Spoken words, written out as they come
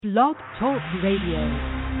Blog Talk Radio.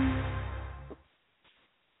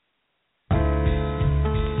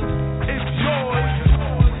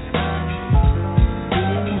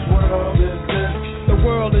 The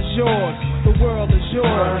world is yours. The world is yours.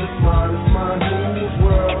 Mine, it's mine. Whose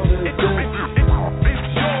world is this? It's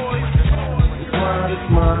yours. It's mine, it's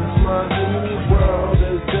mine, it's mine. Whose world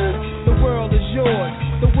is this? The world is yours.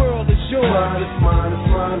 The world is yours. Mine, it's mine, it's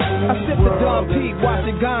mine. I sip the Don P,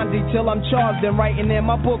 watching Gandhi till I'm charged and writing in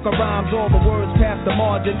my book of rhymes. All the words past the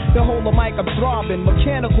margin. The whole of mic I'm throbbing.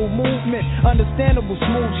 Mechanical movement, understandable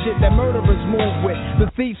smooth shit that murderers move with.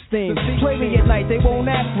 The thief's theme. Play me at night, they won't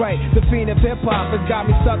act right. The fiend of hip hop has got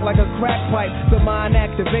me stuck like a crack pipe. The mind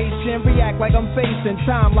activation, react like I'm facing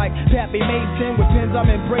time like Pappy Mason. With pins I'm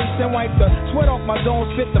embracing, wipe the sweat off my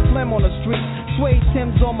dome, spit the phlegm on the street. Suede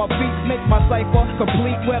Timbs on my feet, make my cipher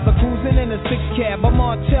complete. Weather cruising in a six cab, I'm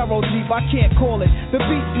on Terro Jeep, I can't call it. The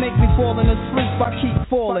beats make me falling asleep, I keep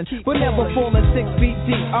falling, but never falling 6 feet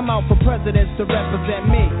deep. I'm out for presidents to represent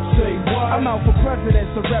me. Say what? I'm out for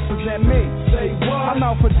presidents to represent me. Say what? I'm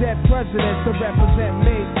out for dead presidents to represent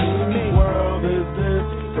me. Whose world is this?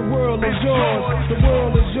 The world is yours. The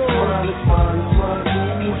world is yours. Mine is mine, it's mine.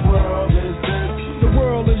 Whose world is this? The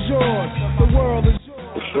world is yours. The world is yours.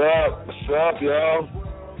 What's up? What's up, y'all?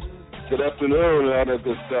 Good afternoon, all that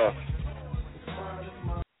good stuff.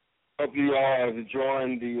 Hope you all have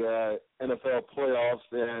enjoyed the NFL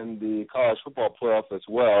playoffs and the college football playoffs as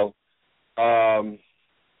well.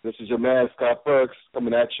 This is your man, Scott Burks,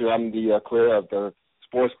 coming at you. I'm the creator of the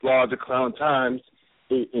sports blog, The Clown Times,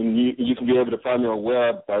 and you can be able to find me on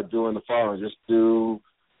web by doing the following. Just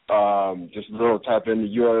type in the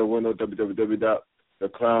URL window,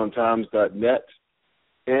 www.theclowntimes.net.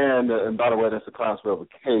 And by the way, that's the clown spelled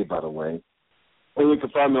with K, by the way. Or you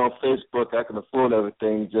can find me on Facebook. I can afford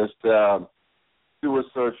everything. Just do a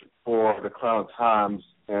search for the Clown Times,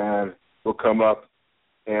 and we'll come up,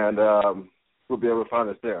 and we'll be able to find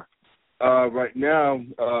us there. Right now,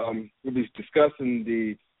 we'll be discussing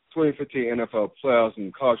the 2015 NFL playoffs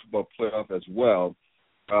and college football playoff as well.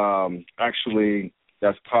 Actually,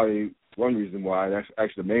 that's probably one reason why. That's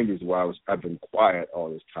actually the main reason why I've been quiet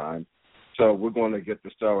all this time. So we're going to get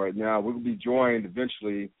this started right now. We'll be joined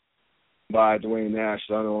eventually by Duane Nash.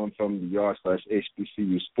 I know him from the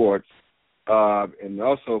Yard/HBCU Sports, and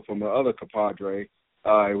also from the other compadre,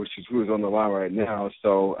 who is on the line right now.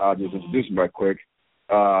 So I'll just introduce him right quick.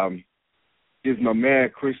 He's my man,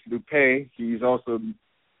 Chris Loupe. He's also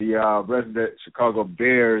the resident Chicago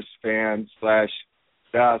Bears fan /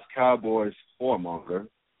 Dallas Cowboys whoremonger.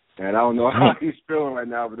 And I don't know how he's feeling right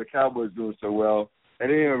now, but the Cowboys doing so well. At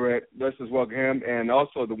any rate, let's just welcome him, and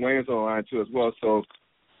also the Wayne's on the line, too, as well. So,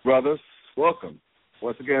 brothers, welcome.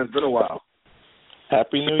 Once again, it's been a while.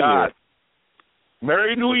 Happy New Year.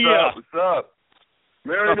 Merry New Year. What's up?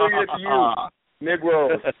 Merry New Year to you,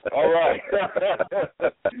 Negroes. All right.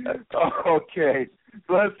 Okay.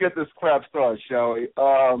 So let's get this crap started, shall we?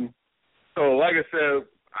 So, like I said,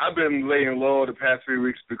 I've been laying low the past 3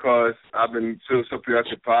 weeks because I've been so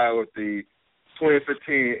preoccupied with the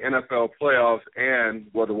 2015 NFL playoffs and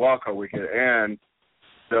the WildCard weekend and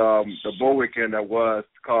the bowl weekend that was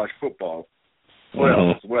college football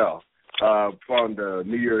playoffs as well, from the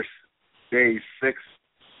New Year's Day 6,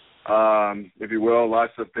 if you will.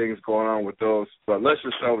 Lots of things going on with those. But let's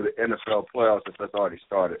just start with the NFL playoffs if that's already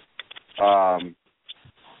started.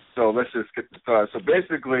 So let's just get started. So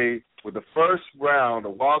basically, with the first round,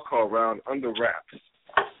 the WildCard round under wraps,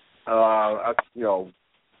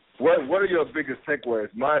 What are your biggest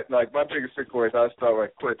takeaways? My biggest takeaways, I'll start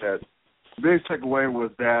right quick. That the biggest takeaway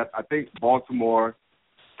was that I think Baltimore,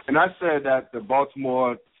 and I said that the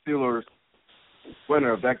Baltimore Steelers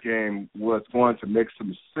winner of that game was going to make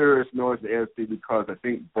some serious noise in the AFC because I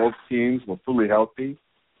think both teams were fully healthy,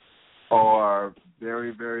 are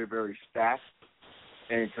very, very, very stacked,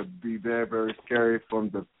 and could be very, very scary for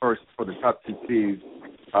the top two seeds.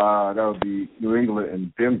 That would be New England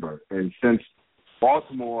and Denver. And since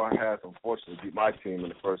Baltimore has unfortunately beat my team in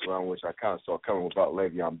the first round, which I kind of saw coming without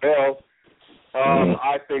Le'Veon Bell.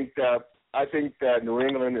 I think that New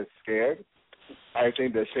England is scared. I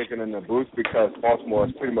think they're shaking in their boots because Baltimore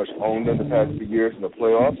has pretty much owned them the past few years in the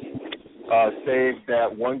playoffs. Save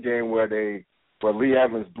that one game where Lee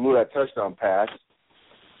Evans blew that touchdown pass,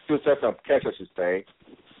 touchdown catch, I should say,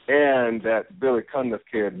 and that Billy Cundiff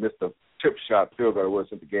kid missed a chip shot field goal that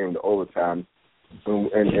sent the game into overtime.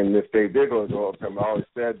 And if they did go to overtime, I always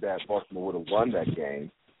said that Baltimore would have won that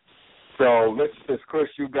game. So let's just, Chris,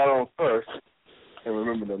 you got on first, and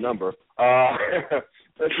remember the number.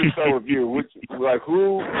 Let's just start with you. What's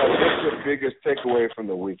your biggest takeaway from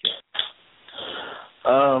the weekend?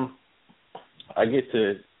 I get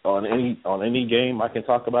to on any game I can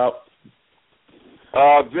talk about?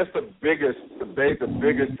 Just the biggest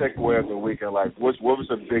takeaway of the weekend. Like, what was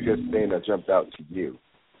the biggest thing that jumped out to you?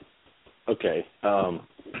 Okay,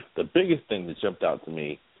 the biggest thing that jumped out to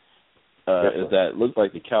me is that it looked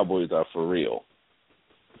like the Cowboys are for real.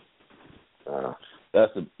 That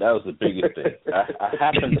was the biggest thing. I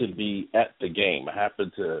happened to be at the game. I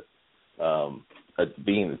happened to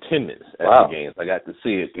be in attendance at the games. I got to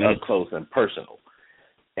see it up close and personal.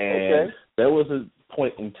 And there was a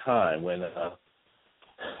point in time when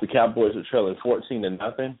the Cowboys were trailing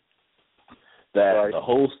 14-0, that the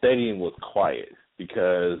whole stadium was quiet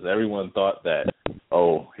because everyone thought that,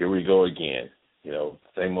 oh, here we go again,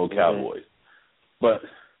 same old Cowboys. But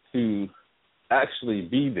to actually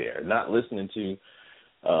be there, not listening to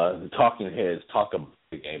the talking heads talk about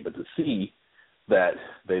the game, but to see that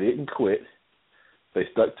they didn't quit, they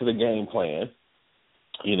stuck to the game plan.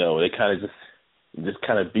 They kind of just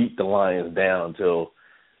kind of beat the Lions down until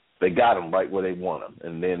they got them right where they want them,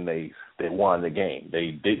 and then they won the game.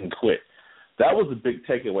 They didn't quit. That was a big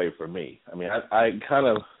takeaway for me. I mean, I kind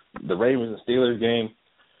of, the Ravens and Steelers game,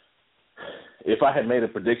 if I had made a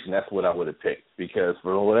prediction, that's what I would have picked, because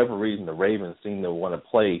for whatever reason, the Ravens seem to want to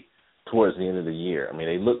play towards the end of the year. I mean,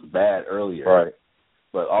 they looked bad earlier,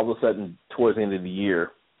 but all of a sudden, towards the end of the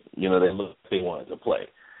year, they looked like they wanted to play.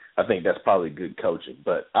 I think that's probably good coaching.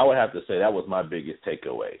 But I would have to say that was my biggest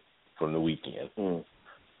takeaway from the weekend.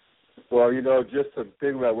 Well, just to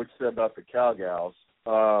think about what you said about the Cowgals,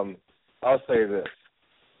 I'll say this.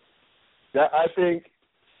 That I think,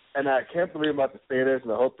 and I can't believe I'm about to say this,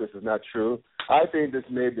 and I hope this is not true, I think this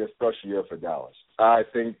may be a special year for Dallas. I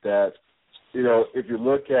think that, if you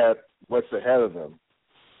look at what's ahead of them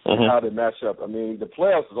and how they match up, I mean, the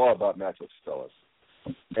playoffs is all about matchups, fellas.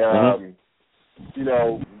 Dallas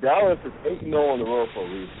is 8-0 on the road for a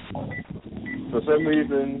reason. For some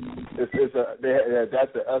reason,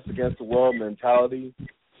 that's the us against the world mentality.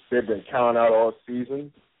 They've been counting out all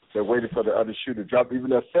season. They're waiting for the other shoe to drop. Even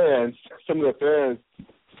their fans, some of their fans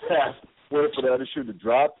have waited for the other shoe to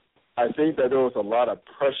drop. I think that there was a lot of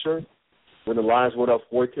pressure when the Lions went up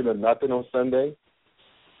 14-0 on Sunday.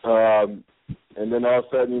 And then all of a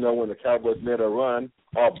sudden, when the Cowboys made a run,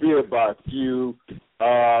 albeit by a few,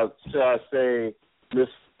 shall I say,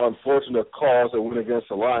 unfortunate calls that went against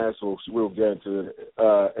the Lions, which we'll get into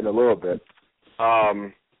in a little bit.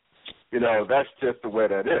 That's just the way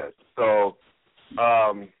that is. So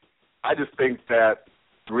I just think that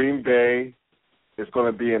Green Bay is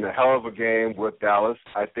going to be in a hell of a game with Dallas.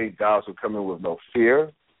 I think Dallas will come in with no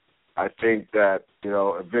fear. I think that,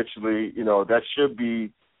 eventually, that should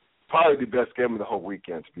be probably the best game of the whole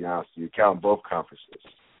weekend, to be honest with you, counting both conferences.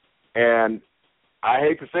 And I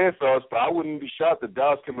hate to say it, fellas, but I wouldn't be shocked if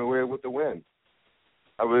Dallas came away with the win.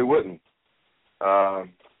 I really wouldn't. But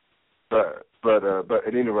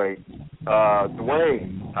at any rate,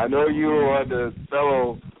 Duane, I know you are the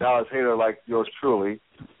fellow Dallas hater like yours truly,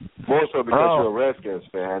 more so because you're a Redskins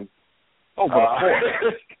fan. Oh, but of course.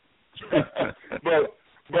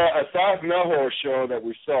 But aside from that horror show that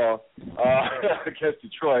we saw against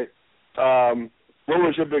Detroit, what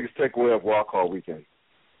was your biggest takeaway of WildCard weekend?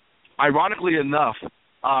 Ironically enough,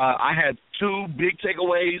 I had two big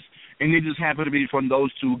takeaways, and they just happened to be from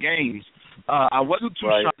those two games. I wasn't too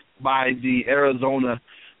shocked by the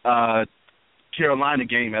Arizona-Carolina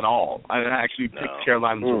game at all. I actually picked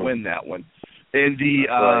Carolina to win that one. In the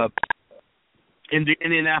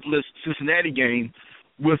Indianapolis-Cincinnati game,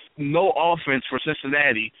 with no offense for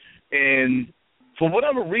Cincinnati, and for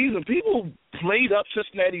whatever reason, people played up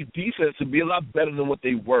Cincinnati's defense to be a lot better than what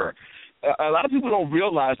they were. A lot of people don't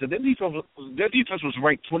realize that their defense was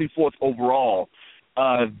ranked 24th overall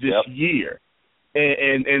this year,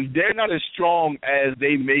 and they're not as strong as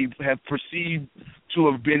they may have perceived to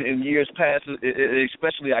have been in years past,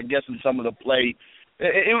 especially, I guess, in some of the play.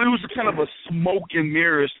 It was kind of a smoke and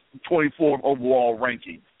mirrors 24th overall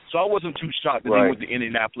ranking. So I wasn't too shocked that they went to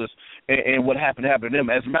Indianapolis and what happened to them.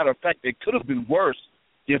 As a matter of fact, it could have been worse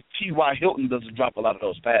if T.Y. Hilton doesn't drop a lot of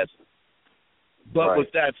those passes. But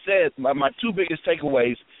with that said, my two biggest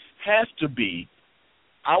takeaways has to be,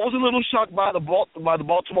 I was a little shocked by the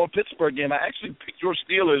Baltimore-Pittsburgh game. I actually picked your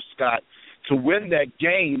Steelers, Scott, to win that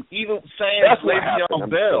game, even saying Le'Veon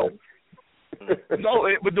Bell. No,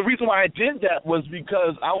 but the reason why I did that was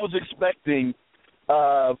because I was expecting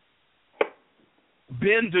Ben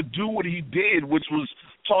to do what he did, which was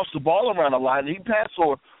toss the ball around a lot. And he passed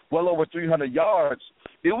for well over 300 yards.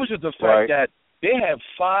 It was just the fact that they had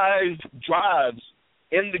 5 drives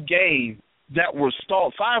in the game that were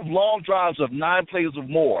stalled, 5 long drives of 9 plays or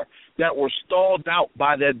more that were stalled out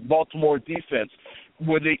by that Baltimore defense,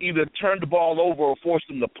 where they either turned the ball over or forced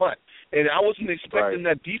them to punt. And I wasn't expecting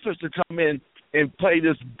that defense to come in and play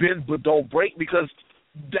this bend but don't break, because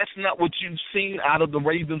that's not what you've seen out of the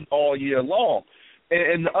Ravens all year long.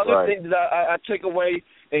 And the other thing that I take away,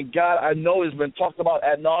 and God, I know has been talked about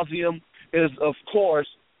ad nauseum, is, of course,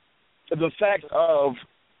 the fact of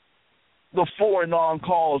the 4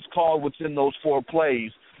 non-calls called within those 4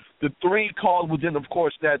 plays. The 3 called within, of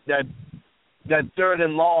course, that 3rd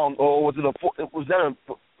and long, or was that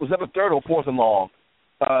a 3rd or 4th and long?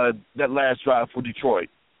 That last drive for Detroit.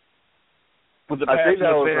 Was the pass I think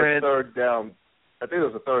that was interference? a 3rd down. I think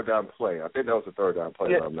it was a 3rd down play. I think that was a 3rd down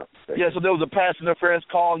play, if I'm not mistaken. Yeah, so there was a pass interference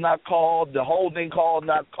call, not called. The holding call,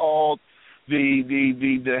 not called.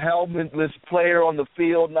 The helmetless player on the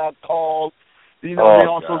field, not called. You know, they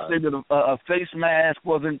also say that a face mask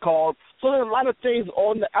wasn't called. So there are a lot of things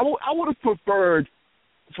on the. I would have preferred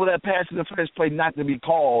for that pass interference play not to be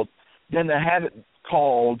called than to have it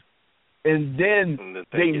called, and then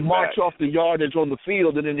they march off the yardage on the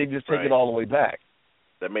field, and then they just take it all the way back.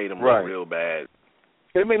 That made them look real bad.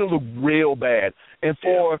 It made them look real bad. And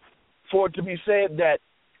for it to be said that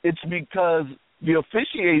it's because the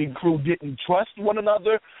officiating crew didn't trust one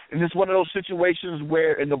another, and it's one of those situations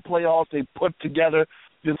where in the playoffs they put together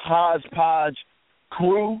this hodgepodge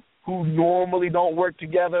crew who normally don't work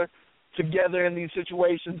together in these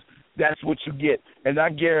situations, that's what you get. And I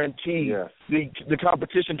guarantee the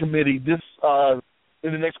competition committee this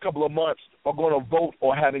in the next couple of months are going to vote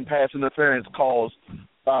on having pass interference calls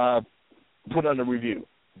put under review.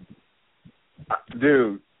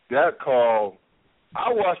 Dude, that call, I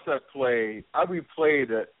watched that play. I replayed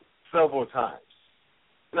it several times.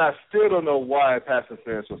 And I still don't know why pass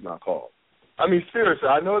interference was not called. I mean, seriously,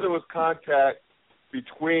 I know there was contact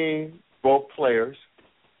between both players.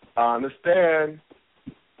 I understand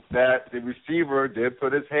that the receiver did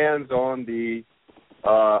put his hands on the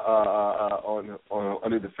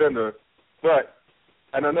on the defender,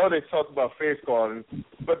 and I know they talked about face guarding,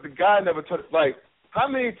 but the guy never took. Like, how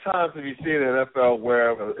many times have you seen in the NFL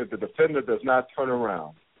where if the defender does not turn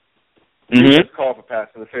around, he gets called for pass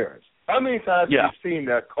interference? How many times have you seen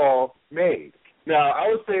that call made? Now, I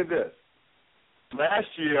would say this. Last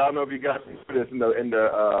year, I don't know if you guys remember this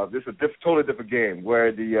this is a totally different game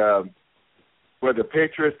where the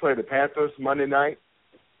Patriots played the Panthers Monday night,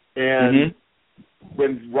 and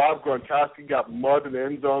when Rob Gronkowski got mugged in the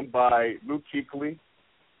end zone by Luke Kuechly,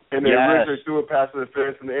 and they originally threw a pass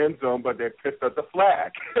interference in the end zone, but they picked up the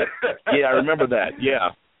flag. Yeah, I remember that.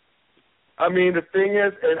 Yeah. I mean, the thing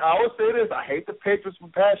is, and I will say this: I hate the Patriots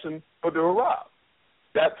with passion, but they were robbed.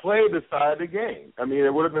 That play decided the game. I mean,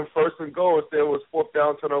 it would have been 1st and goal if there was 4th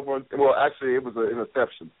down turnover. Well, actually, it was an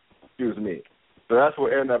interception. Excuse me. So that's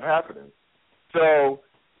what ended up happening. So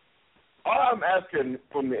all I'm asking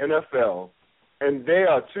from the NFL, and they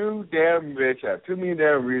are too damn rich, have too many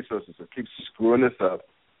damn resources to keep screwing this up,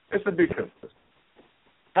 is to be consistent.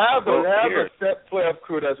 Have a set playoff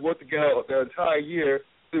crew that's worked together the entire year,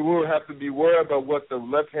 so we won't have to be worried about what the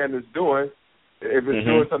left hand is doing if it's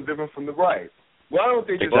doing something different from the right. Why don't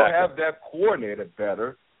they just have that coordinated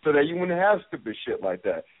better so that you wouldn't have stupid shit like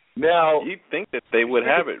that? Now, you'd think that they would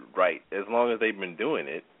have it right as long as they've been doing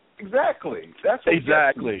it. Exactly. That's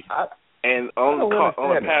exactly. And on the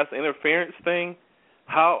pass interference thing,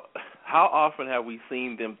 how often have we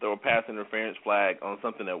seen them throw a pass interference flag on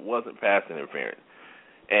something that wasn't pass interference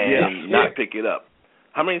and not pick it up?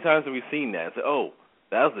 How many times have we seen that? Say, oh,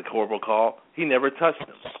 that was a horrible call. He never touched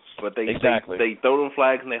them. But they throw them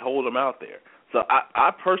flags and they hold them out there. So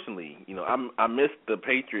I personally, I missed the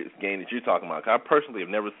Patriots game that you're talking about. I personally have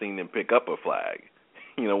never seen them pick up a flag,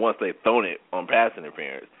 once they've thrown it on pass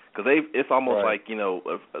interference. Because it's almost like,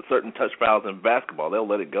 a certain touch fouls in basketball. They'll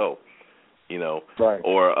let it go,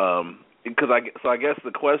 Or, I guess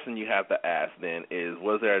the question you have to ask then is,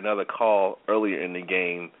 was there another call earlier in the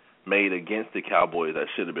game made against the Cowboys that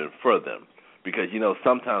should have been for them? Because,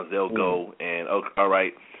 sometimes they'll go and, all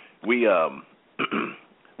right, we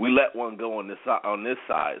let one go on this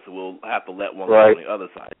side, so we'll have to let one go on the other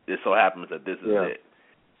side. It so happens that this is it.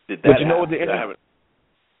 Did that but you know what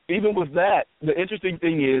even with that, the interesting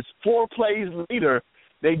thing is 4 plays later,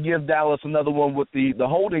 they give Dallas another one with the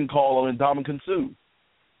holding call on Ndamukong Suh.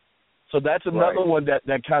 So that's another one that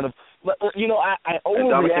kind of, I overreacted.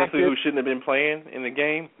 Ndamukong Suh, who shouldn't have been playing in the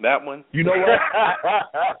game, that one. You know what?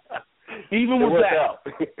 Even with that,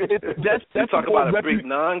 that's talk about a big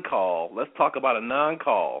non-call. Let's talk about a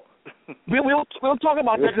non-call. We'll talk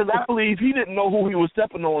about that because I believe he didn't know who he was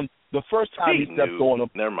stepping on the first time he stepped on him.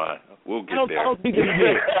 Never mind. We'll get there. I don't think he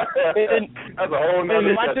did. That's a whole nother.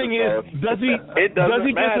 And my thing is, does he? It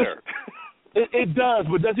doesn't matter. It does,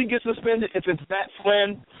 but does he get suspended if it's Matt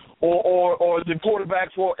Flynn or the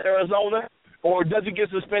quarterback for Arizona? Or does he get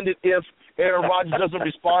suspended if Aaron Rodgers doesn't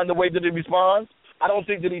respond the way that he responds? I don't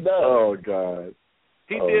think that he does. Oh, God.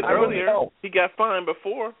 He did earlier. He got fined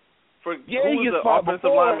before. For who was the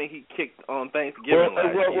offensive lineman he kicked on Thanksgiving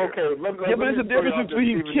last year? Okay. But there's a difference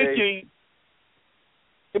between kicking.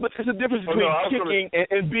 But there's a difference between kicking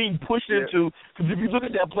and being pushed into. Because if you look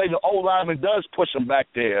at that play, the old lineman does push him back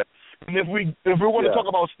there. And if we want to talk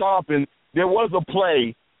about stomping, there was a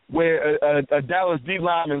play where a Dallas D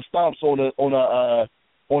lineman stomps on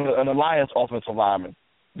an Alliance offensive lineman.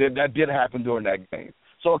 That did happen during that game.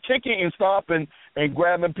 So kicking and stomping and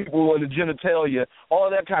grabbing people in the genitalia, all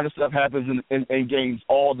that kind of stuff happens in games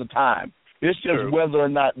all the time. It's just whether or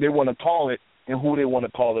not they want to call it and who they want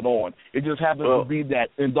to call it on. It just happens to be that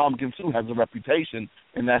Ndamukong Suh has a reputation,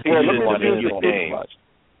 and that's let me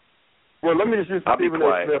just use the Stephen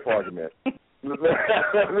A. Smith argument. Let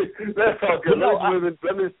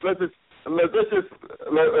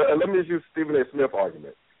me just use Stephen A. Smith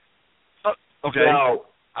argument. Okay. Now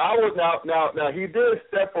he did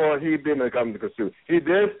step on. He didn't come to Suh. He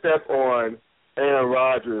did step on Aaron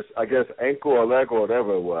Rodgers, I guess ankle or leg or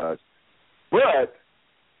whatever it was, but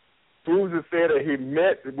who's to say that he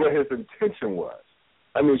meant what his intention was?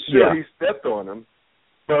 I mean, sure, he stepped on him,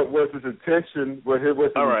 but was his intention? Was his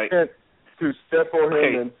intent to step on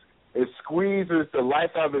him and it squeezes the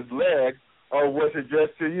life out of his leg, or was it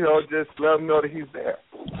just to just let him know that he's there?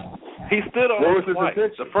 He stood on his flight.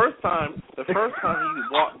 The first time he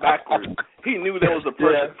walked backwards, he knew there was a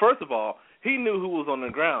person. First of all, he knew who was on the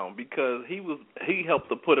ground because he helped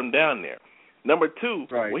to put him down there. Number two,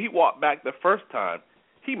 when he walked back the first time,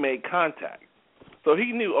 he made contact. So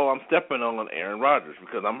he knew, I'm stepping on Aaron Rodgers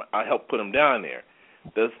because I helped put him down there.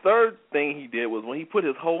 The third thing he did was when he put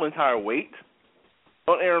his whole entire weight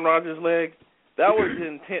on Aaron Rodgers' leg, that was his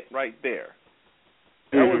intent right there.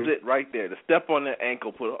 That was it right there. To step on that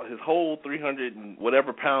ankle, put his whole 300 and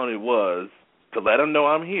whatever pound it was to let him know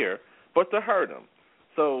I'm here, but to hurt him.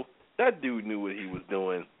 So that dude knew what he was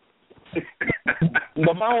doing.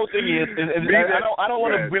 But my whole thing is, I don't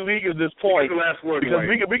want to beleaguer this point because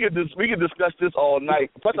we can discuss this all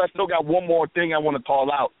night. Plus, I still got one more thing I want to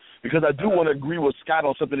call out because I do want to agree with Scott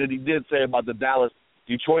on something that he did say about the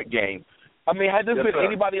Dallas-Detroit game. I mean, had this been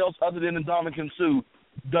anybody else other than Ndamukong Suh,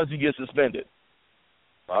 does he get suspended?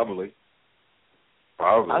 Probably.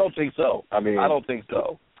 I don't think so. I don't think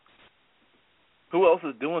so. Who else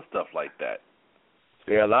is doing stuff like that?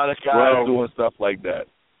 Yeah, a lot of guys doing stuff like that.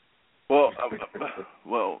 Well,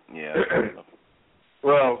 yeah.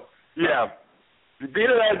 Be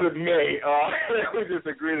it as it may, we just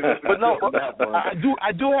agree to this. But no,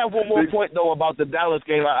 I do have one more point though about the Dallas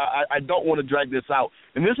game. I don't want to drag this out,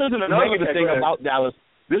 and this isn't a negative thing about Dallas.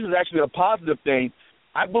 This is actually a positive thing.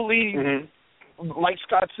 I believe, like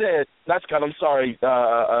Scott said, not Scott. I'm sorry,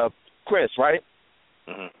 Chris, right?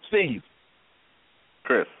 Steve.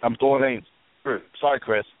 Chris. I'm throwing names. Chris. Sorry,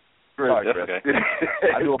 Chris. Sorry, Chris. Okay.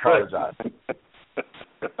 I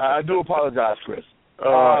do apologize. Chris.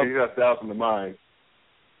 Oh, you got doubt in the mind.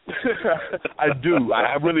 I do.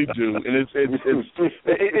 I really do, and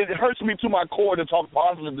it hurts me to my core to talk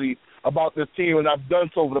positively about this team, and I've done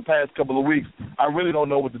so over the past couple of weeks. I really don't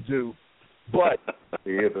know what to do, but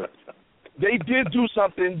they did do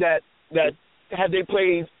something that had they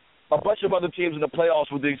played a bunch of other teams in the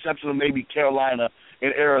playoffs, with the exception of maybe Carolina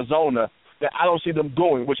and Arizona, that I don't see them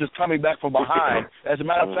doing, which is coming back from behind. As a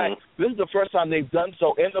matter of fact, this is the first time they've done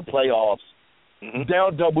so in the playoffs,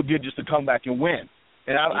 down double digits to come back and win.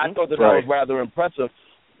 And I thought that was rather impressive.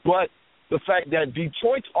 But the fact that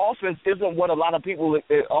Detroit's offense isn't what a lot of people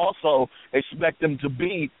also expect them to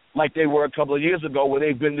be, like they were a couple of years ago, where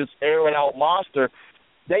they've been this air and out monster.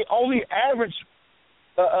 They only average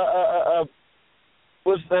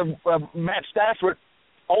Matt Stafford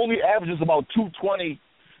only averages about 220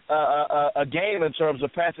 a game in terms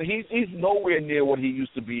of passing. He's nowhere near what he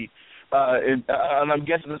used to be, and I'm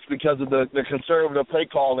guessing it's because of the conservative play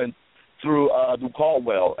calling through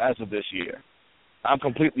Caldwell as of this year. I'm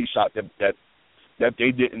completely shocked that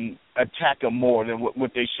they didn't attack him more than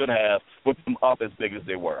what they should have, with them up as big as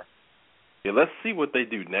they were. Yeah, let's see what they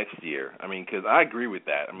do next year. I mean, because I agree with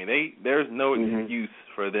that. I mean, there's no excuse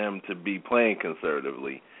for them to be playing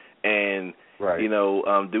conservatively. And,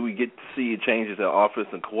 do we get to see changes in offense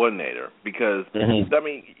and coordinator? Because, I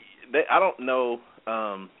mean, I don't know.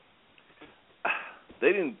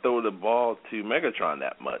 They didn't throw the ball to Megatron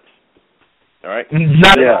that much. All right?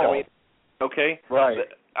 Not at all. I mean, okay? Right.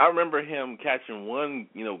 I remember him catching one,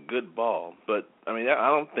 good ball. But, I mean, I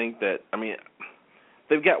don't think that – I mean,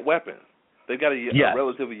 they've got weapons. They've got a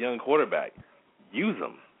relatively young quarterback. Use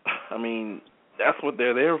them. I mean, that's what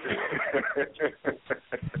they're there for.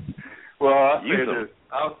 Well,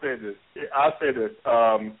 I'll say this.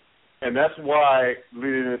 And that's why,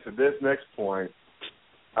 leading into this next point,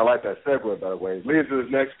 I like that segue, by the way, leading to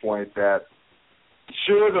this next point, that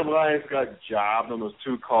sure the Lions got jobbed on those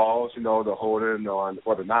two calls, the holding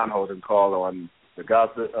or the non-holding call on the guys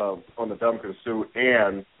on the Dominican suit,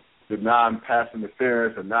 and the non-pass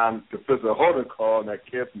interference and non-defensive holding call on that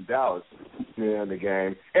kid from Dallas in the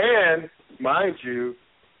game. And, mind you,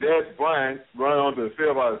 Des Bryant running onto the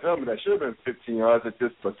field by his helmet that should have been 15 yards. It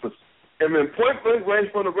just was in point-blank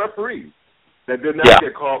range from the referee that did not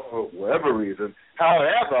get called for whatever reason.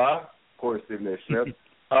 However, according to Steve Smith,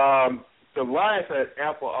 the Lions had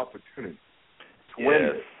ample opportunity to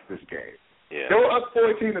win this game. Yeah. They were up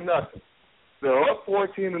 14-0. They were up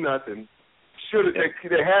 14-0.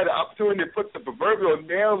 They had the opportunity to put the proverbial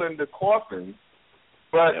nail in the coffin.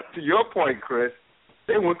 But to your point, Chris,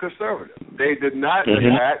 they went conservative. They did not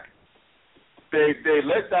attack. They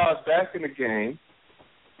let Dallas back in the game.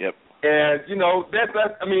 Yep. And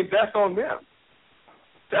that's on them.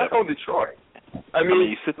 That's on Detroit. I mean,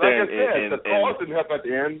 you sit there the calls didn't help at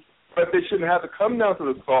the end, but they shouldn't have to come down to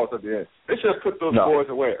those calls at the end. They should have put those boys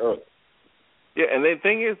away early. Yeah, and the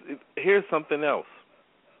thing is, here's something else.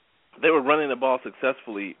 They were running the ball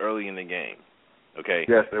successfully early in the game. Okay.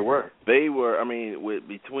 Yes, they were. They were. I mean, with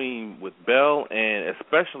Bell and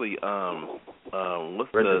especially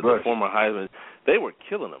what's the former Heisman, they were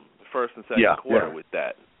killing them the first and second quarter with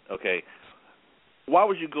that. Okay. Why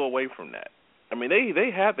would you go away from that? I mean,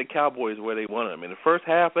 they had the Cowboys where they wanted them. In the first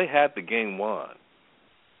half, they had the game won.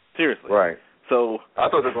 Seriously. Right. So I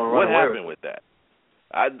thought they were going to run away. What happened with that?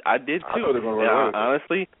 I did too. I thought they were going to run away.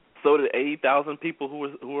 Honestly, so did 80,000 people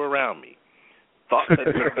who were around me. Thought that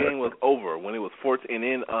the game was over when it was 14, and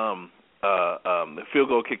then the field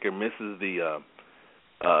goal kicker misses the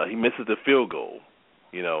field goal,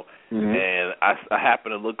 and I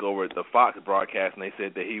happened to look over at the Fox broadcast, and they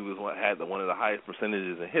said that he had one of the highest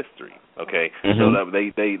percentages in history. Okay, so that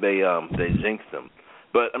they jinxed him.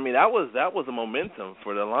 But I mean that was a momentum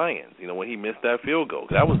for the Lions, when he missed that field goal.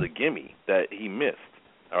 That was a gimme that he missed.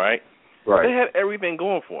 All right. Right. They had everything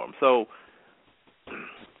going for them. So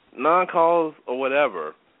non-calls or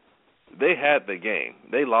whatever, they had the game.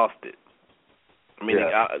 They lost it. I mean,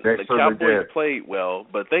 the Cowboys played well,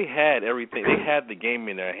 but they had everything. They had the game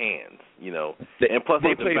in their hands, and plus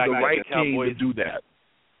they played the right team to do that.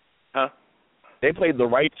 Huh? They played the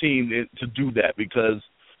right team to do that because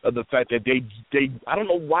of the fact that they I don't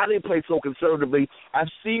know why they played so conservatively. I've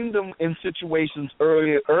seen them in situations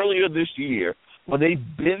earlier this year when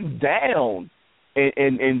they've been down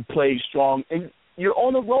and played strong. And you're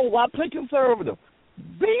on the road. Why play conservative?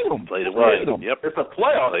 Beat them. Play to win. Yep. It's a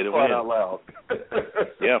playoff. Play to win. Out loud.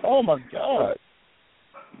 Yeah. Oh my God.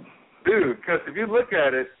 Dude, because if you look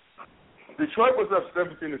at it, Detroit was up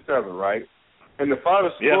 17-7, right? And the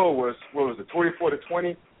final score was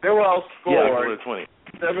 24-20. They were outscored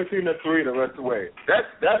 17-3 the rest of the way.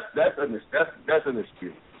 That's an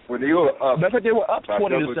dispute. When they were up, that's like they were up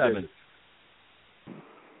 20-7.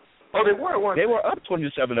 Oh, they were. Weren't they were up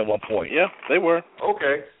 27 at one point. Yeah, they were.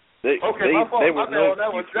 Okay. My fault.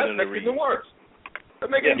 That makes it worse. That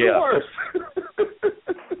makes it worse.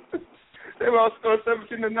 They were outscored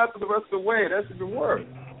 17-0 the rest of the way. That's even worse.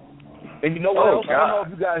 And you know what else? God. I don't know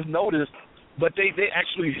if you guys noticed, but they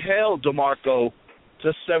actually held DeMarco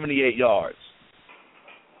to 78 yards.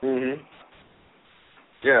 Mhm.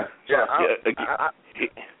 Yeah.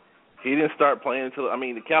 He didn't start playing until. I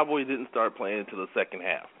mean, the Cowboys didn't start playing until the second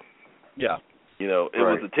half. Yeah. It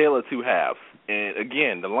was a tale of two halves. And,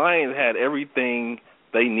 again, the Lions had everything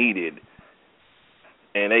they needed,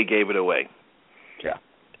 and they gave it away. Yeah.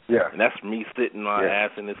 Yeah. And that's me sitting my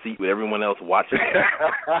ass in the seat with everyone else watching.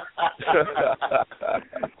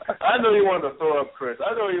 I know you wanted to throw up, Chris.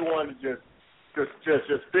 I know you wanted to just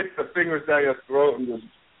stick the fingers down your throat and just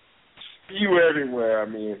spew everywhere. I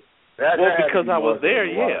mean, because I was there,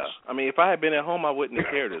 yeah. I mean, if I had been at home, I wouldn't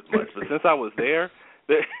have cared as much. But since I was there,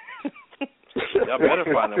 y'all better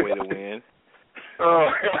find a way to win. Oh.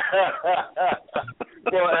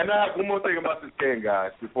 Well, and I have one more thing about this game,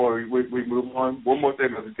 guys, before we move on. One more thing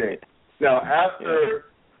about this game. Now, after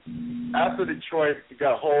Detroit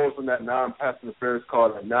got holes in that non-pass interference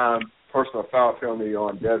call, that non-personal foul penalty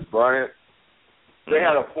on Des Bryant, they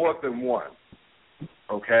had a 4th and 1.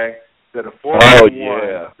 Okay? They had a 4th and 1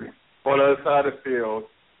 on the other side of the field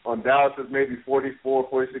on Dallas's maybe 44,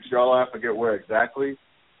 46-yard line. I forget where exactly.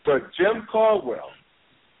 But Jim Caldwell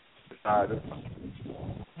decided,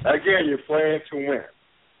 again, you're playing to win.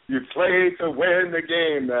 You play to win the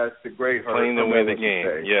game. That's the great Herb. Playing to win the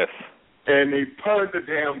game, yes. And he punted the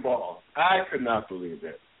damn ball. I could not believe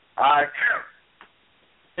it.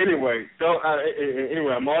 Anyway,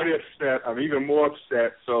 I'm already upset. I'm even more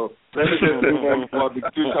upset. So let me just move on before we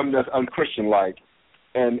do something that's unchristian-like,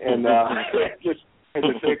 and just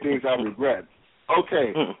to say things I regret.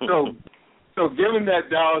 Okay, so given that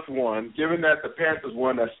Dallas won, given that the Panthers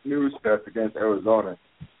won that snooze fest against Arizona,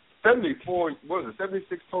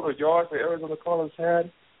 76 total yards that Arizona Cardinals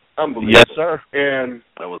had. Unbelievable. Yes, sir. And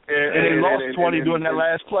they lost 20 during that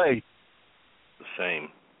last play. The same.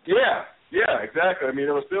 Yeah, exactly. I mean,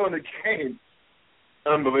 it was still in the game,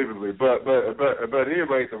 unbelievably. But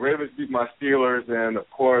anyway, the Ravens beat my Steelers, and of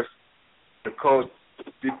course, the Colts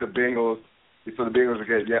beat the Bengals. So the Bengals will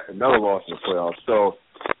get yet another loss in the playoffs. So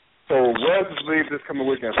where does this leave this coming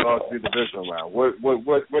weekend for us to the divisional round?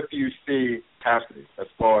 What do you see happening as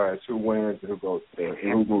far as who wins and who goes and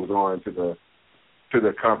who moves on to the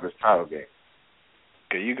conference title game?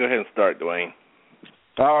 Okay, you go ahead and start, Duane.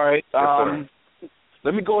 All right. Yes,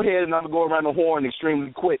 let me go ahead and I'm going to go around the horn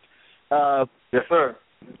extremely quick. Yes, sir.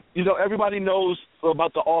 You know, everybody knows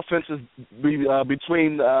about the offenses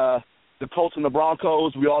between the Colts and the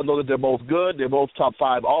Broncos. We all know that they're both good. They're both top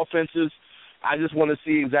 5 offenses. I just want to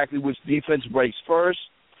see exactly which defense breaks first.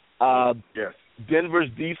 Yes. Denver's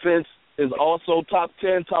defense is also top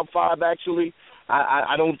 10, top 5, actually.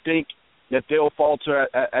 I don't think that they'll falter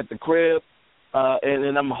at the crib.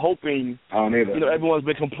 And I'm hoping, I don't either. You know, everyone's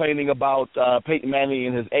been complaining about Peyton Manning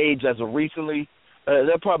and his age as of recently.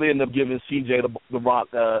 They'll probably end up giving C.J. the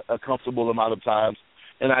Rock a comfortable amount of times.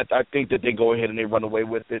 And I think that they go ahead and they run away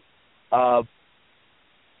with it. I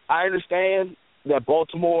understand that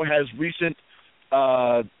Baltimore has recent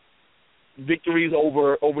victories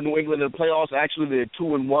over New England in the playoffs. Actually, they're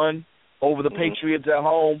 2-1 over the Patriots at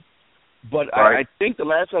home. But right. I think the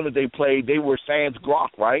last time that they played, they were sans Gronk,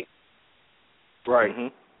 right? Right.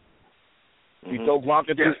 You throw Gronk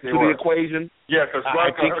into the equation. Yeah, because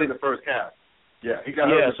Gronk got hurt in the first half. Yeah, he got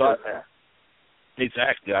hurt in the first half.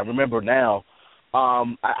 Exactly. I remember now.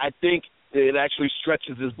 I think it actually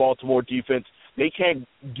stretches this Baltimore defense. They can't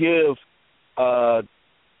give Tom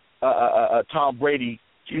Brady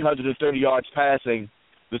 330 yards passing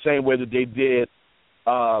the same way that they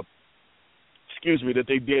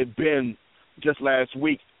did Ben just last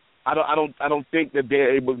week. I don't think that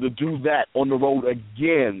they're able to do that on the road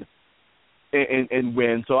again and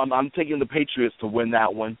win. So I'm taking the Patriots to win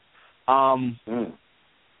that one.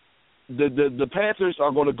 The Panthers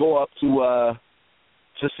are going to go up to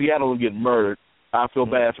Seattle and get murdered. I feel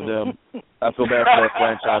bad for them. I feel bad for that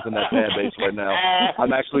franchise and that fan base right now.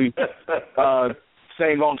 I'm actually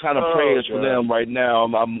saying all kind of prayers for them right now.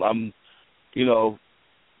 I'm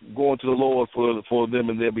going to the Lord for them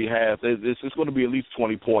in their behalf. It's going to be at least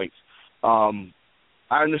 20 points. I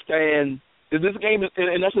understand that this game is,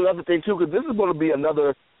 and that's another thing too, because this is going to be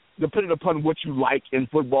another, depending upon what you like in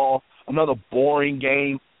football, another boring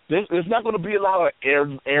game. There's not going to be a lot of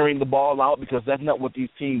airing the ball out because that's not what these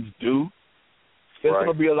teams do. There's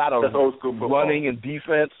going to be a lot of running and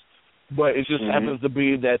defense, but it just happens to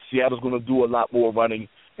be that Seattle's going to do a lot more running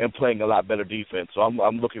and playing a lot better defense. So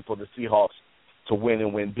I'm looking for the Seahawks to win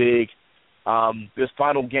and win big. This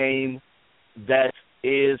final game, that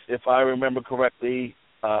is, if I remember correctly,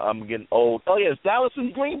 I'm getting old. Oh, yeah, it's Dallas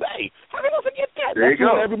and Green Bay. How can I forget that? That's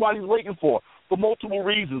what everybody's waiting for multiple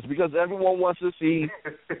reasons, because everyone wants to see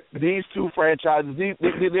these two franchises.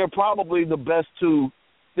 They're probably the best two.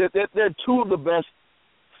 They're two of the best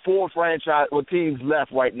 4 franchise or teams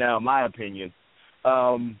left right now, in my opinion.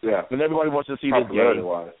 And everybody wants to see this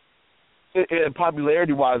game.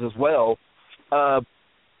 Popularity-wise as well. The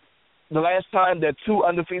last time that 2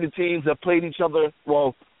 undefeated teams have played each other,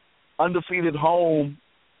 well, undefeated home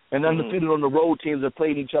and undefeated on the road teams that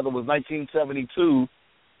played each other was 1972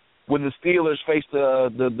 when the Steelers faced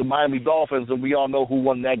the Miami Dolphins, and we all know who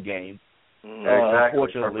won that game.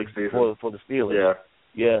 Unfortunately for the Steelers.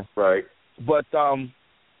 Yeah. Right. But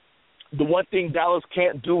the one thing Dallas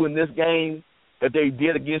can't do in this game that they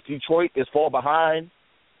did against Detroit is fall behind.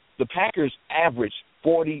 The Packers averaged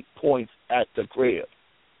 40 points at the crib.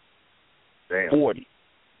 Damn. 40.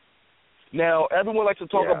 Now, everyone likes to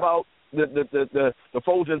talk about the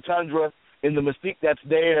frozen tundra and the mystique that's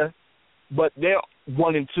there, but they're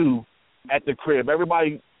 1-2 at the crib.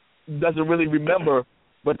 Everybody doesn't really remember,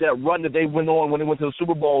 but that run that they went on when they went to the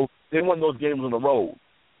Super Bowl, they won those games on the road.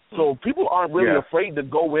 So people aren't really afraid to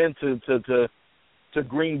go into to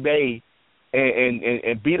Green Bay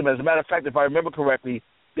and beat them. As a matter of fact, if I remember correctly,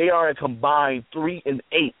 they are a combined 3-8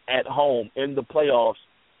 at home in the playoffs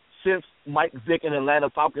since Mike Vick and Atlanta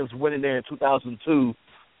Falcons went in there in 2002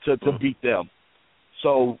 to beat them.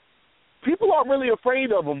 So people aren't really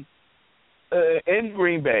afraid of them in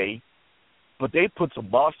Green Bay, but they put some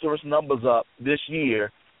monstrous numbers up this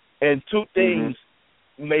year, and two things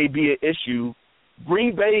may be an issue.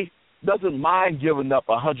 Green Bay doesn't mind giving up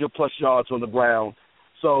 100-plus yards on the ground,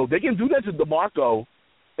 so they can do that to DeMarco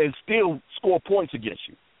and still score points against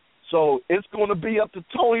you. So it's going to be up to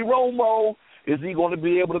Tony Romo. Is he going to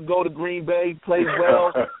be able to go to Green Bay, play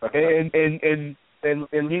well, and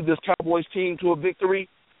lead this Cowboys team to a victory?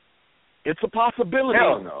 It's a possibility.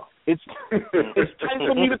 Hell no. It's time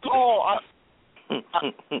for me to call.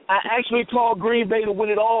 I actually called Green Bay to win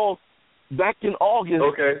it all back in August.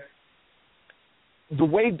 Okay. The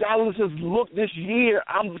way Dallas has looked this year,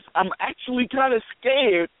 I'm actually kind of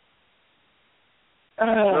scared.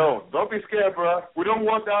 No, don't be scared, bro. We don't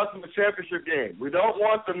want Dallas in the championship game. We don't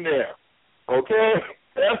want them there. Okay?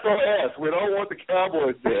 SOS. We don't want the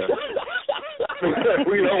Cowboys there.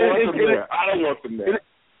 We don't want them there. I don't want them there.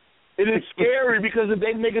 It is scary because if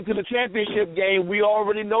they make it to the championship game, we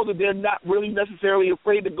already know that they're not really necessarily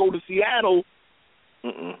afraid to go to Seattle.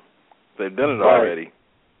 They've done it already.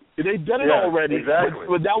 They've done it already. Exactly.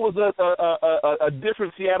 But that was a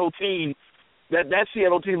different Seattle team. That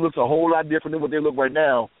Seattle team looks a whole lot different than what they look right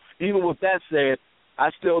now. Even with that said, I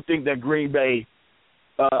still think that Green Bay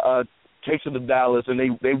takes it to Dallas and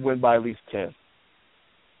they win by at least 10.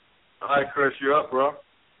 All right, Chris, you're up, bro.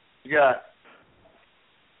 You got it.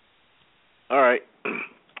 All right.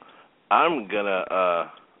 I'm gonna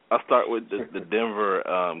I'll start with the Denver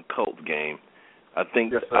Colts game. I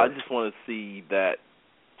think I just want to see that.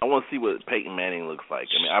 I want to see what Peyton Manning looks like.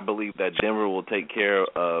 I mean, I believe that Denver will take care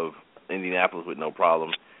of Indianapolis with no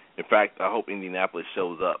problem. In fact, I hope Indianapolis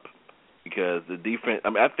shows up because the defense. I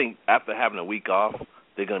mean, I think after having a week off,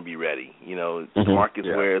 they're going to be ready. You know, Marcus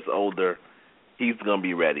Ware is older. He's going to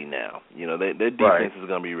be ready now. You know, their defense is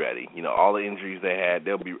going to be ready. You know, all the injuries they had,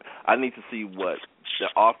 they'll be. I need to see what the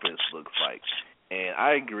offense looks like. And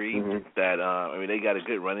I agree that, I mean, they got a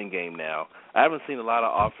good running game now. I haven't seen a lot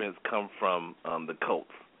of offense come from the Colts.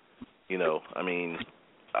 You know, I mean,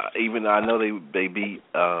 even I know they beat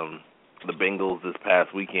the Bengals this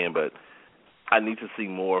past weekend, but I need to see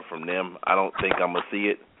more from them. I don't think I'm going to see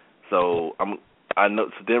it. So I know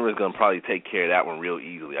Denver's going to probably take care of that one real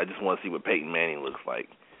easily. I just want to see what Peyton Manning looks like.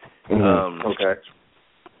 Okay.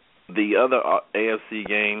 The other AFC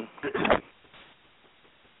game,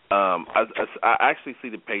 I actually see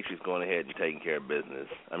the Patriots going ahead and taking care of business.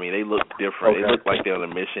 I mean, they look different. They look like they're on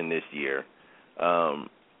a mission this year.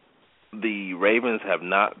 The Ravens have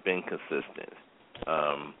not been consistent.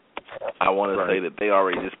 I want to say that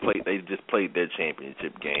they just played their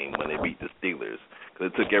championship game when they beat the Steelers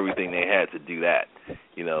because it took everything they had to do that.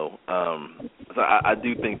 You know, so I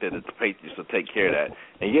do think that the Patriots will take care of that.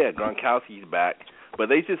 And yeah, Gronkowski's back, but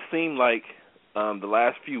they just seem like the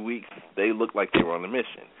last few weeks they looked like they were on a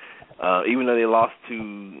mission. Even though they lost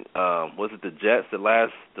to was it the Jets the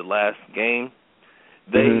last game,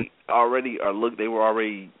 they they were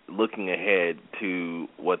already looking ahead to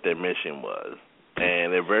what their mission was,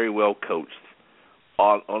 and they're very well coached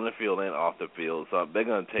on the field and off the field. So they're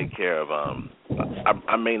going to take care of.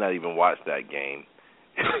 I may not even watch that game.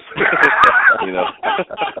 You know,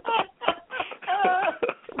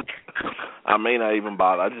 I may not even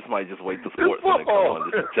bother. I might wait till sports to come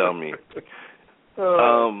on just to tell me.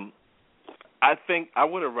 I think I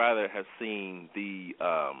would have rather have seen the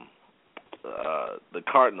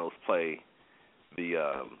Cardinals play the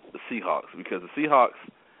Seahawks because the Seahawks,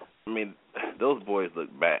 I mean, those boys look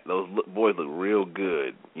bad. Those boys look real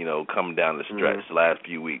good, you know, coming down the stretch the last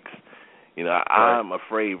few weeks. You know, I'm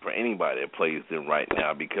afraid for anybody that plays them right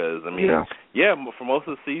now because, I mean, for most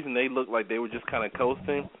of the season they looked like they were just kind of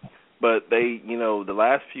coasting, but they, you know, the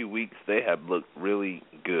last few weeks they have looked really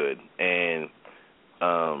good. And,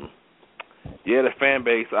 the fan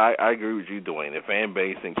base, I agree with you, Duane. The fan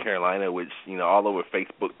base in Carolina, which, you know, all over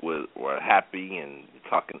Facebook were happy and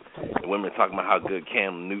the women talking about how good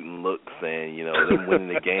Cam Newton looks and, you know, them winning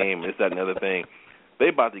the game, this, that, and other thing. They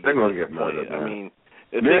about to get disappointed. I mean,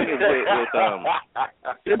 the thing is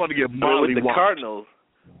they're about to get molly with the Cardinals,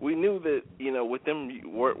 we knew that, you know, with them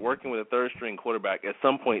working with a third string quarterback, at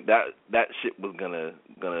some point that shit was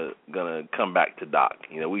gonna come back to Doc.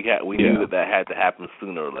 You know, we knew that had to happen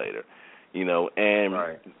sooner or later. You know, and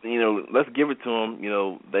you know, let's give it to them. You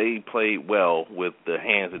know, they played well with the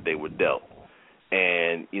hands that they were dealt.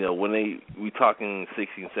 And you know, when we talking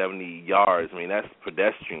 60 and 70 yards, I mean that's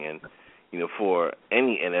pedestrian. You know, for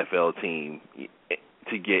any NFL team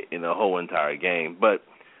to get in the whole entire game. But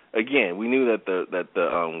again, we knew that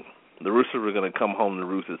the Roosters were going to come home to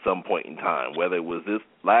roost at some point in time, whether it was this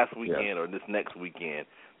last weekend or this next weekend.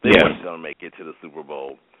 They weren't going to make it to the Super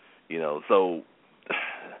Bowl, So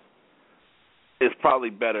it's probably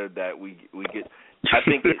better that we get. I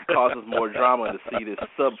think it causes more drama to see this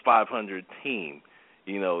sub 500 team,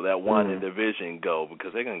 that won the division go,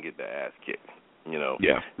 because they're going to get their ass kicked,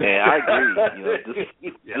 Yeah. And I agree,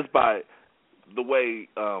 just by the way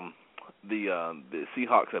the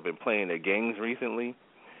Seahawks have been playing their games recently,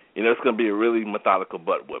 it's going to be a really methodical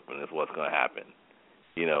butt whipping is what's going to happen.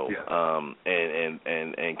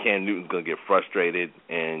 And Cam Newton's going to get frustrated,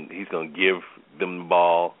 and he's going to give them the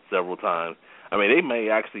ball several times. I mean, they may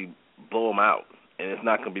actually blow them out, and it's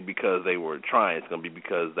not going to be because they were trying. It's going to be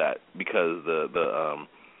because the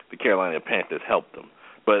Carolina Panthers helped them.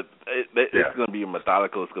 But it's going to be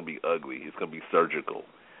methodical. It's going to be ugly. It's going to be surgical.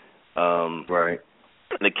 Right.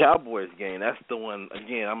 The Cowboys game, that's the one.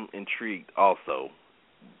 Again, I'm intrigued also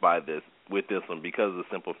with this one because of the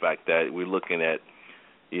simple fact that we're looking at,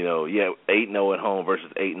 8-0 at home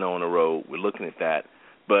versus 8-0 on the road. We're looking at that.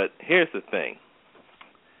 But here's the thing.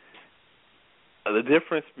 The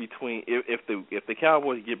difference between if the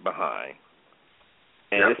Cowboys get behind,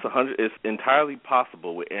 and it's entirely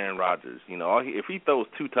possible with Aaron Rodgers. If he throws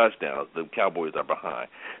 2 touchdowns, the Cowboys are behind.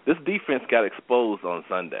 This defense got exposed on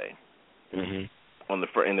Sunday. Mm-hmm. In the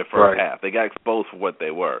first half, they got exposed for what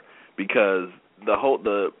they were, because the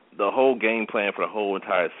whole game plan for the whole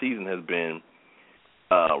entire season has been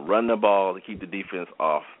run the ball to keep the defense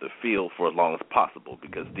off the field for as long as possible,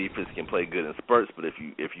 because defense can play good in spurts, but if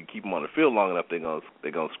you keep them on the field long enough, they're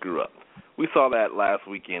gonna screw up. We saw that last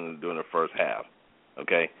weekend during the first half.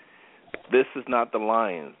 Okay, this is not the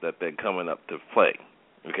Lions that they're coming up to play.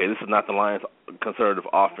 Okay, this is not the Lions' conservative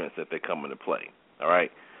offense that they're coming to play. All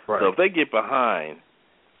right. So if they get behind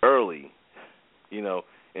early, and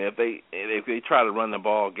if they try to run the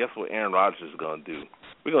ball, guess what Aaron Rodgers is going to do?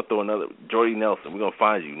 We're going to throw another Jordy Nelson. We're going to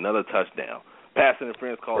find you another touchdown. Pass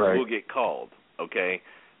interference calls will get called. Okay.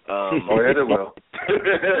 Yeah, they will.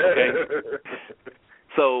 Okay.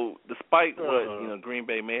 So despite what Green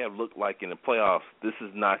Bay may have looked like in the playoffs, this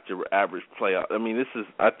is not your average playoff. I mean, this is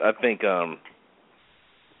I think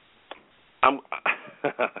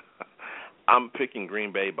I'm picking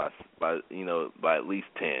Green Bay by at least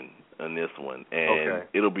 10 in this one, and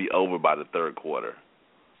it'll be over by the third quarter.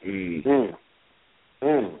 It'll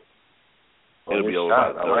be over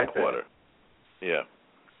by the third quarter. Yeah.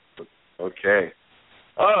 Okay.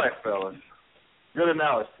 All right, fellas. Good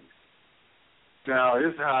analysis. Now,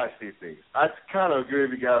 this is how I see things. I kind of agree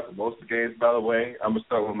with you guys with most of the games, by the way. I'm going to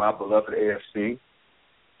start with my beloved AFC.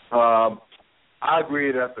 I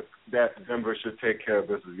agree that Denver should take care of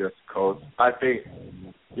business against the Colts. I think,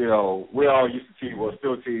 we all used to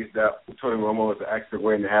still tease that Tony Romo was an accident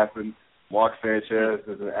waiting to happen. Mark Sanchez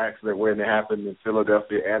is an accident waiting to happen in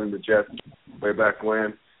Philadelphia and in the Jets way back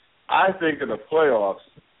when. I think in the playoffs,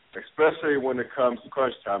 especially when it comes to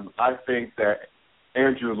crunch time, I think that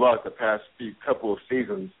Andrew Luck the past couple of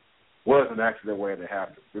seasons was an accident waiting to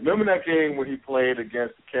happen. Remember that game when he played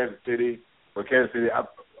against Kansas City, where Kansas City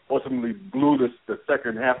ultimately blew the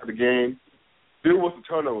second half of the game? Dude was a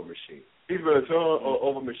turnover machine. He's been a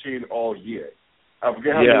turnover machine all year. I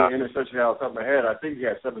forget how many interceptions he had off the top of my head. I think he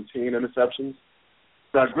had 17 interceptions.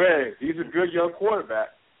 Now, Greg, he's a good young quarterback.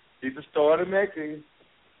 He's a starter making,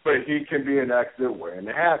 but he can be an accident waiting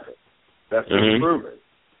to happen. That's been proven.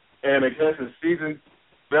 And against a seasoned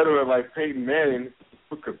veteran like Peyton Manning,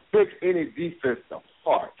 who could pick any defense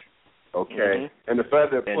apart, and the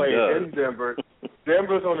fact that playing in Denver,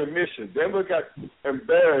 Denver's on a mission. Denver got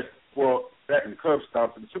embarrassed for that in curb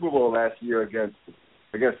stomp in the Super Bowl last year against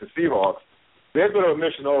the Seahawks. They've been on a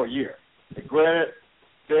mission all year. And granted,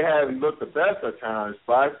 they haven't looked the best at times,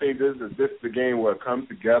 but I think this is the game where it comes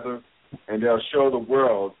together, and they'll show the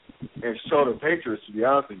world and show the Patriots, to be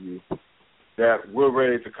honest with you, that we're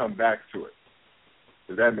ready to come back to it.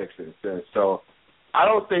 Does that make sense? So I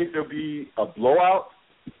don't think there'll be a blowout,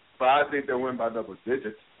 but I think they'll win by double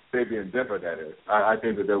digits. They be in Denver, that is. I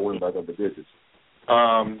think that they'll win by double digits.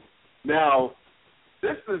 Now,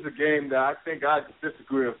 this is a game that I think I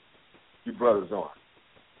disagree with you brothers on.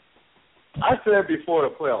 I said before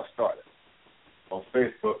the playoffs started on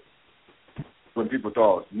Facebook, when people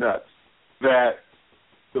thought it was nuts, that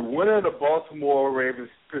the winner of the Baltimore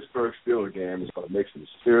Ravens-Pittsburgh Steelers game is going to make some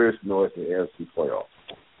serious noise in the AFC playoffs.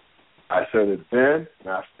 I said it then, and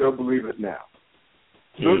I still believe it now.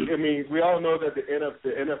 Look, I mean, we all know that the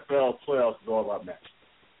NFL playoffs is all about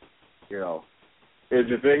matchups. And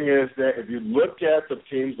the thing is that if you look at the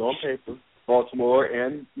teams on paper, Baltimore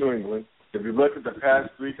and New England, if you look at the past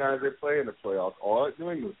 3 times they play in the playoffs, all at New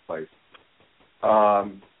England's place, Baltimore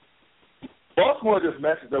Baltimore just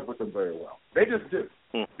matches up with them very well. They just do.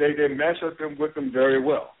 They match up with them very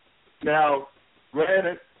well. Now,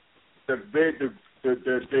 granted, the big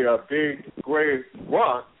Gray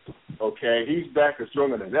Runt, okay, he's back and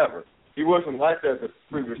stronger than ever. He wasn't like that at the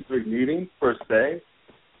previous 3 meetings, per se.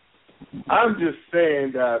 I'm just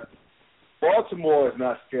saying that Baltimore is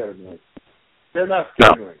not scared of New England. They're not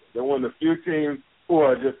scared of New England. They're one of the few teams who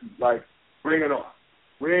are just like, bring it on.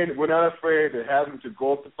 We're not afraid to have him to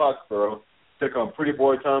go up to Foxborough, take on pretty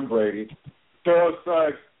boy Tom Brady. So it's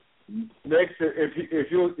like, if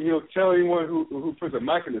he'll tell anyone who puts a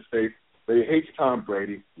mic in his face that he hates Tom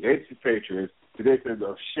Brady, he hates the Patriots, that they're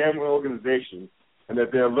a sham organization, and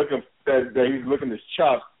that they're looking that he's looking his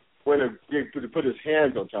chops when to put his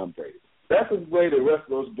hands on Tom Brady. That's the way the rest of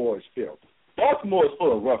those boys feel. Baltimore is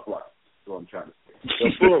full of rough riders. That's what I'm trying to say.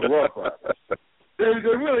 They're full of rough riders. They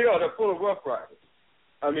really are. They're full of rough riders.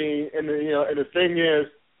 I mean, and the thing is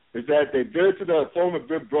that they did it to the former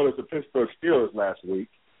big brothers, the Pittsburgh Steelers, last week.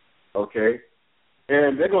 Okay,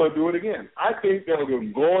 and they're going to do it again. I think they're going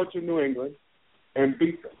to go into New England and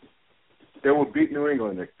beat them. They will beat New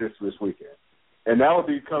England this weekend, and that will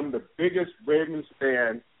become the biggest Ravens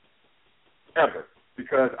fan ever,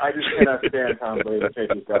 because I just cannot stand Tom Brady and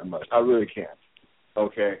Patriots that much. I really can't.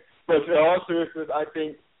 Okay, but in all seriousness, I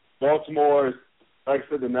think Baltimore is, like I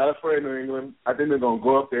said, they're not afraid of New England. I think they're going to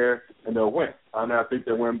go up there and they'll win. I think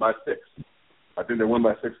they'll win by 6. I think they'll win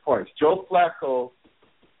by 6 points. Joe Flacco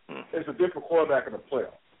is a different quarterback in the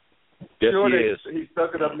playoffs. Yes, he is. He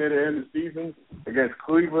stuck it up near the end of the season against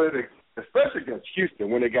Cleveland, especially against Houston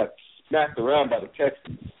when they got smacked around by the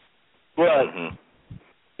Texans. But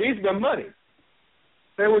he's been money.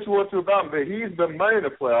 Say what you want to about him, but he's been money in the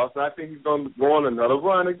playoffs, and I think he's going to go on another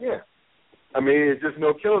run again. I mean, it's just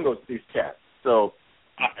no killing these cats. So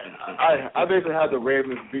I basically have the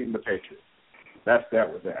Ravens beating the Patriots. That's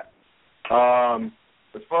that with that.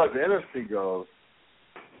 As far as the NFC goes,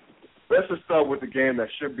 let's just start with the game that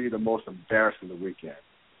should be the most embarrassing of the weekend.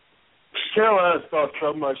 Carolina talked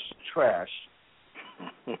so much trash.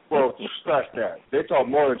 Well, scratch that. They talk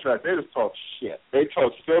more than trash. They just talk shit. They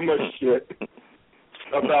talk so much shit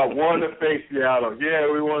about wanting to face Seattle.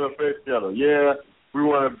 Yeah, we want to face Seattle. Yeah, we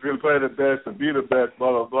want to play the best and be the best,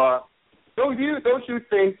 blah, blah, blah. Don't you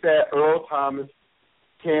think that Earl Thomas,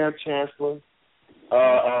 Cam Chancellor,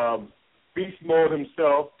 Beast Mode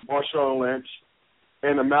himself, Marshawn Lynch,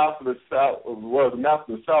 and the mouth of the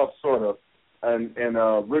South, sort of, and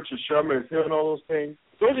Richard Sherman is hearing all those things?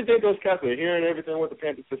 Don't you think those cats are hearing everything what the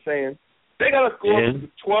Panthers are saying? They got to go up to the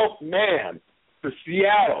 12th man to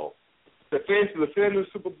Seattle to face the defending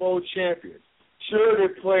Super Bowl champions. Sure,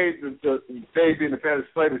 they played they being the Panthers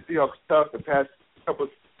played the Seahawks tough the past couple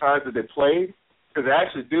of times that they played, because they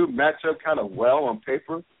actually do match up kind of well on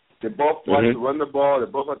paper. They both like to run the ball.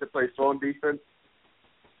 They both like to play zone defense.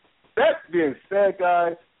 That being said,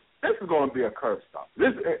 guys, this is going to be a curve stop.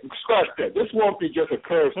 Scratch that. This won't be just a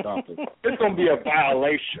curve stopper. It's going to be a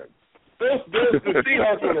violation. The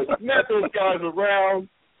Seahawks are going to snap those guys around.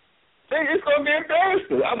 It's going to be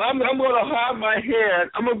embarrassing. I'm going to hide my head.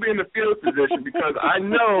 I'm going to be in the field position because I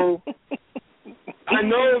know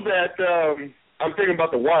that I'm thinking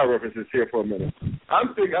about the wire references here for a minute.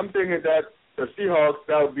 I'm thinking that the Seahawks,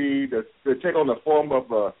 that would be they take on the form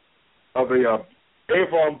of a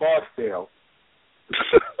Avon Barksdale.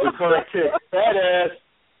 It's going to kick fat ass.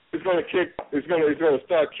 It's going to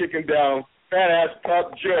start kicking down fat ass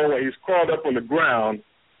Prop Joe when he's crawled up on the ground,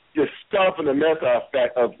 just stomping the mess out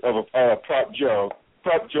of Prop Joe.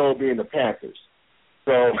 Prop Joe being the Panthers.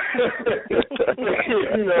 So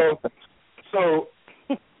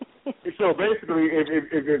So basically,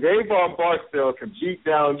 if Avon Barksdale can beat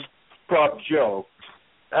down Prop Joe,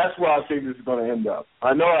 that's where I think this is going to end up.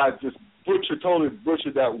 I know I just totally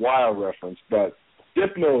butchered that wire reference, but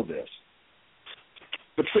just know this.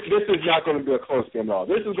 This is not going to be a close game at all.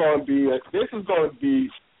 This is going to be.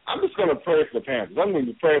 I'm just going to pray for the Panthers. I'm going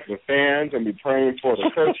to be praying for the fans. I'm going to be praying for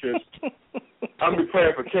the coaches. I'm going to be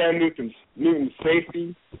praying for Cam Newton's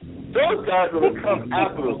safety. Those guys are going to come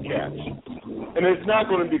after those cats, and it's not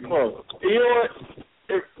going to be close. You know what?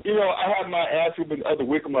 I have my ass whooping the other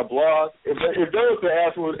week on my blog. If there was the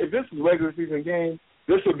ass whooping, if this is a regular season game,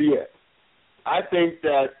 this would be it. I think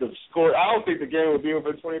that the score. I don't think the game would be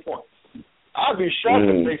within 20 points. I'd be shocked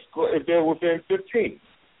if they're within 15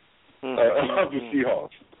 of the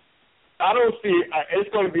Seahawks. I don't see.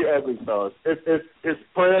 It's going to be ugly, fellas. It's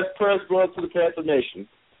prayers going to the Panther Nation.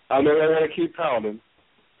 I know they're going to keep pounding,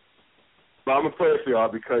 but I'm gonna pray for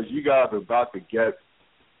y'all because you guys are about to get.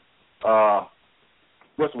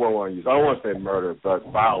 What's the word I want to use? I don't want to say murder, but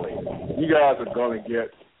violated. You guys are going to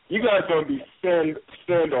get you guys are going to be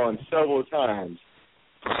sinned on several times.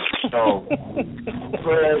 So,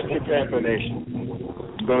 prayers to Tampa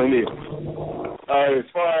Nation. Going to need it. As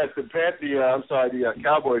far as the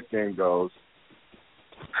Cowboys game goes,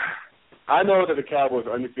 I know that the Cowboys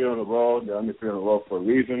are undefeated on the road. They're undefeated on the road for a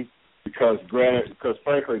reason. Because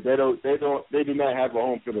frankly, they do not have a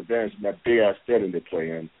home field advantage in that big ass stadium they play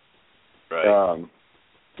in. Right.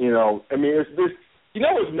 It's this.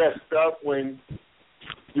 What's messed up when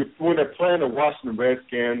they're playing the Washington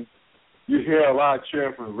Redskins, you hear a lot of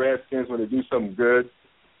cheering from the Redskins when they do something good.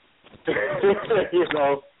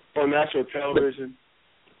 On national television.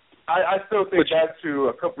 I still think back to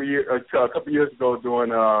a couple years ago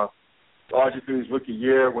during RG3's rookie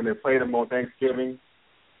year when they played him on Thanksgiving.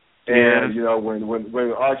 And, when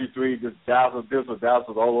RG3 just dazzled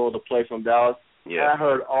all over the place on Dallas, I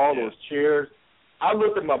heard all those cheers. I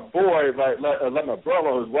looked at my boy, like my brother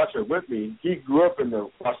who was watching with me. He grew up in the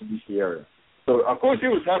Washington, D.C. area. So, of course, he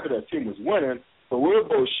was happy that team was winning, but we were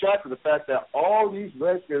both shocked at the fact that all these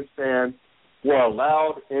Redskins fans were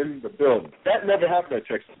allowed in the building. That never happened at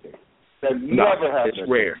Texas Stadium. That never happened at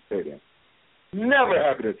Texas Stadium. Never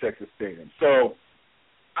happened at Texas Stadium. So,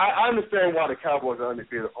 I understand why the Cowboys are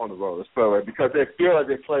undefeated on the road, because they feel like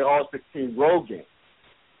they play all 16 road games.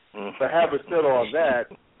 Mm-hmm. But having said all that,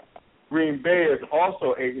 Green Bay is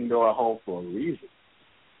also 8-0 at home for a reason.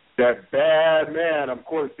 That bad man, I'm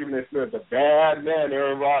quoting Stephen A. Smith, the bad man,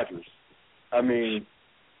 Aaron Rodgers. I mean,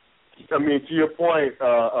 to your point,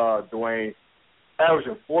 Duane,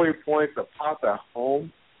 averaging 40 points a pop at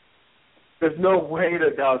home, there's no way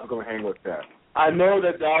that Dallas is going to hang with that. I know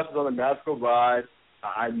that Dallas is on a magical ride.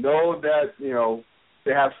 I know that,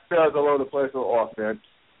 they have studs all over the place on offense.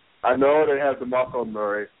 I know they have DeMarco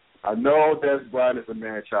Murray. I know Des Bryant is a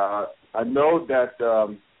man-child. I know that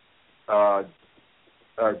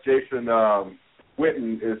Jason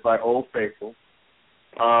Witten is like Old Faithful.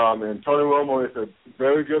 And Tony Romo is a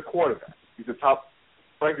very good quarterback. He's a top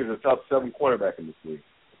 7 quarterback in this league.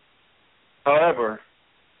 However,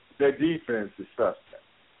 their defense is suspect.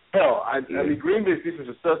 Hell, Green Bay's defense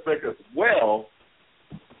is suspect as well.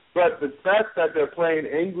 But the fact that they're playing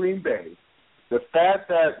in Green Bay, the fact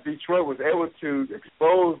that Detroit was able to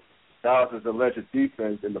expose Dallas' alleged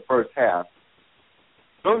defense in the first half,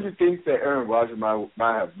 don't you think that Aaron Rodgers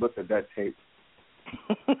might have looked at that tape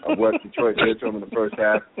of what Detroit did to him in the first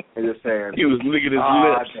half and just saying, he was licking his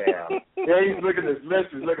lips. Damn. Yeah, he's licking his lips,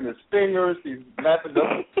 he's licking his fingers, he's lapping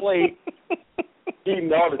up the plate,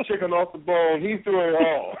 eating all the chicken off the bone. He's doing it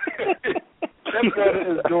all. That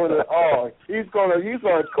brother is doing it all. He's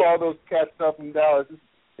gonna call those cats up in Dallas.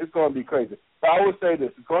 It's gonna be crazy. But I will say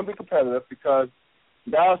this: it's gonna be competitive because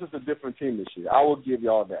Dallas is a different team this year. I will give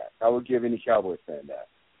y'all that. I will give any Cowboys fan that.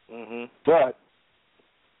 Mm-hmm. But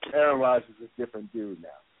Aaron Rodgers is a different dude now.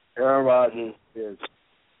 Aaron Rodgers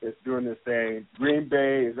is doing this thing. Green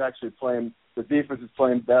Bay is actually playing. The defense is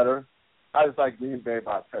playing better. I just like Green Bay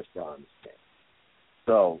by a touchdown in this game.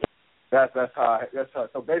 So that's how.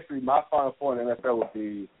 So basically, my final four in the NFL would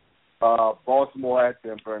be Baltimore at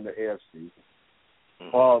Denver in the AFC,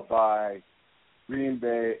 followed by Green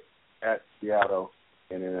Bay at Seattle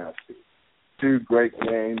in the NFC. Two great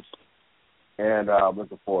games, and I'm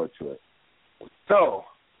looking forward to it. So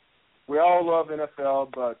we all love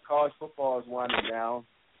NFL, but college football is winding down.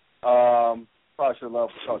 Probably should love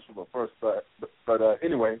college football first, but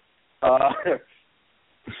anyway,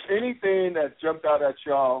 anything that jumped out at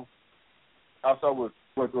y'all? I'll start with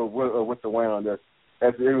Duane on this.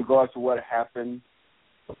 As in regards to what happened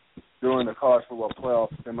during the college football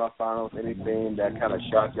playoff semifinals, anything that kind of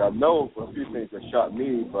shocked you? I know a few things that shocked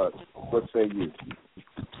me, but what say you?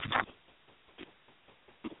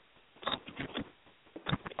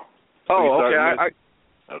 Oh, okay.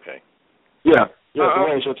 Okay. Yeah.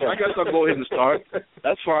 Duane, your turn. I guess I'll go ahead and start.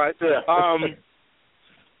 That's fine. Yeah.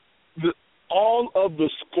 All of the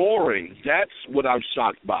scoring, that's what I'm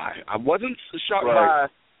shocked by. I wasn't shocked by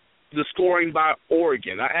the scoring by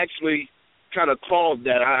Oregon. I actually kind of called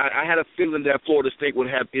that. I had a feeling that Florida State would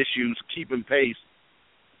have issues keeping pace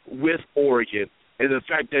with Oregon, and the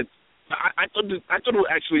fact that I thought it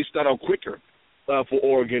would actually start out quicker for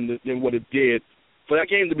Oregon than what it did. For that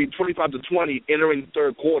game to be 25-20 entering the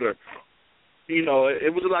third quarter, it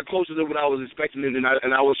was a lot closer than what I was expecting, and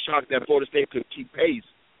I was shocked that Florida State could keep pace.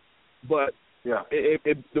 But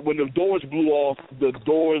when the doors blew off,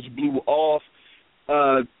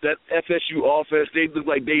 that FSU offense, they looked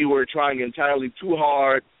like they were trying entirely too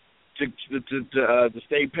hard to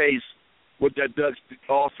stay pace with that Ducks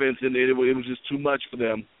offense, and it was just too much for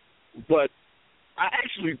them. But I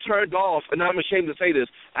actually turned off, and I'm ashamed to say this,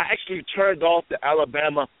 I actually turned off the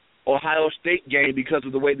Alabama Ohio State game because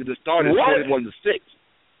of the way that it started, 21-6.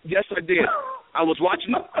 Yes, I did. I was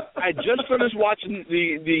watching. I just finished watching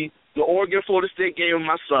the Oregon Florida State game with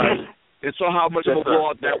my son and saw how much of a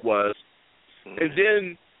blowout that was. And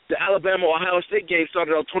then the Alabama Ohio State game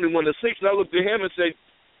started out 21-6, and I looked at him and said,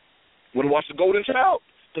 "Want to watch the Golden Child?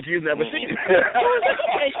 Because you've never seen it." So I was like,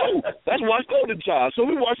 "Okay, cool. Let's watch Golden Child." So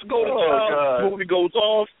we watched the Golden Child. Movie goes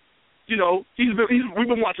off. You know, we've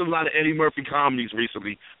been watching a lot of Eddie Murphy comedies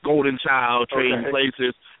recently. Golden Child, Trading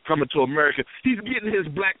Places, Coming to America. He's getting his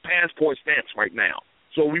black passport stamps right now.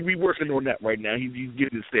 So we working on that right now. He's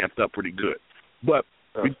getting it stamped up pretty good. But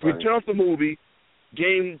we turn off the movie,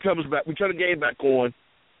 game comes back, we turn the game back on,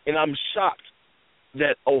 and I'm shocked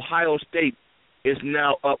that Ohio State is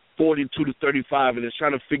now up 42-35 and is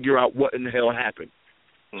trying to figure out what in the hell happened.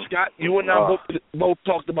 Scott, you and I both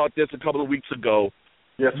talked about this a couple of weeks ago.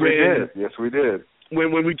 Yes, we did. Yes, we did.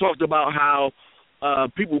 When we talked about how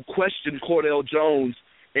people questioned Cordell Jones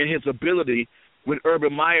and his ability, when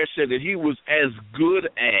Urban Meyer said that he was as good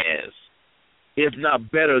as, if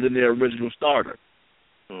not better than, their original starter.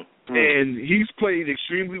 Mm-hmm. And he's played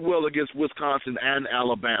extremely well against Wisconsin and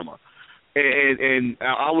Alabama. And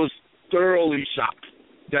I was thoroughly shocked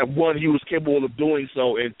that, one, he was capable of doing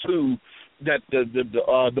so, and two, that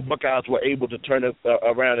the Buckeyes were able to turn it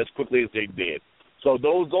around as quickly as they did. So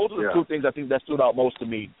those are the two things I think that stood out most to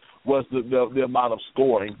me, was the amount of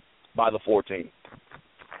scoring by the 14.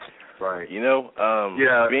 Right. You know,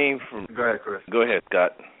 being from. Go ahead, Chris. Go ahead,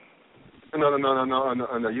 Scott.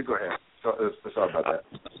 No. You go ahead. Sorry about that.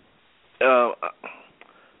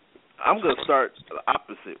 I'm going to start the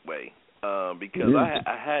opposite way because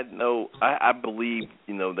I believed,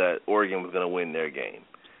 you know, that Oregon was going to win their game.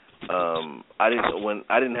 I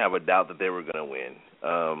didn't have a doubt that they were going to win.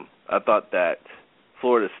 I thought that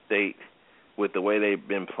Florida State, with the way they've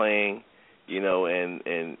been playing, you know, and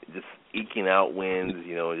just eking out wins,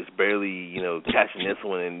 you know, just barely, you know, catching this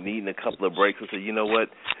one and needing a couple of breaks, I said, you know what,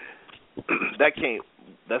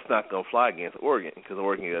 that's not going to fly against Oregon, because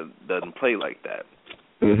Oregon doesn't play like that.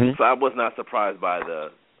 Mm-hmm. So I was not surprised by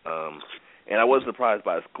and I wasn't surprised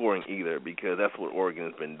by the scoring either, because that's what Oregon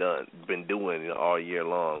has been doing, you know, all year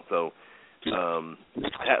long. So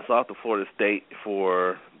hats off to Florida State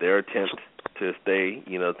for their attempt to stay,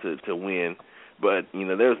 you know, to win. But, you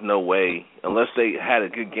know, there's no way, unless they had a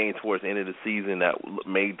good game towards the end of the season that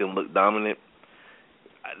made them look dominant,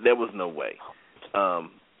 there was no way.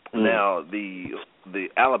 Now, the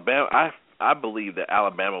Alabama, I believe that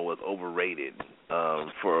Alabama was overrated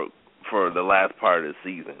for the last part of the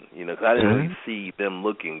season, you know, because I didn't really see them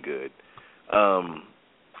looking good.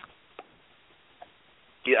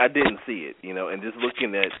 I didn't see it, you know, and just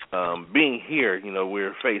looking at being here, you know,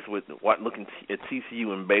 we're faced with looking at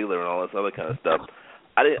TCU and Baylor and all this other kind of stuff.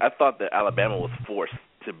 I thought that Alabama was forced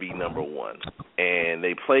to be number one, and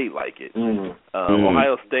they played like it.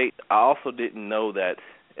 Ohio State, I also didn't know that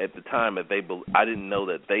at the time that I didn't know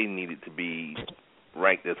that they needed to be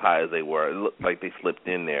ranked as high as they were. It looked like they slipped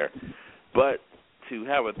in there. But to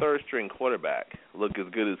have a third-string quarterback look as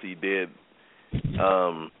good as he did,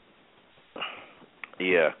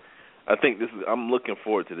 I think I'm looking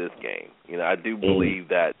forward to this game. You know, I do believe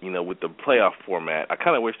that, you know, with the playoff format, I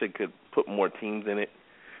kind of wish they could put more teams in it.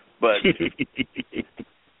 But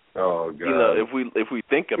oh God, you know, if we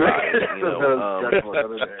think about it, you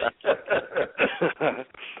know,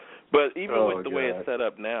 but even with the way it's set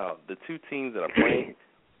up now, the two teams that are playing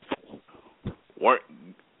weren't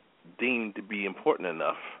deemed to be important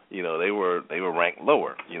enough. You know, they were ranked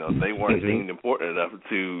lower. You know, they weren't deemed important enough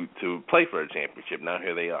to play for a championship. Now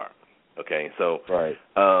here they are. Okay, so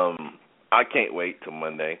I can't wait till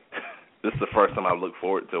Monday. This is the first time I look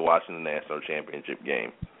forward to watching the national championship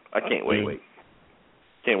game. I can't wait.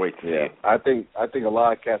 Can't wait to see it. I think a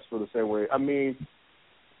lot of cats feel the same way. I mean,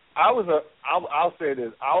 I'll say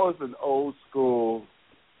this. I was an old school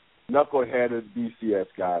knuckleheaded BCS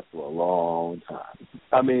guy for a long time.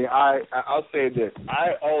 I mean, I'll say this.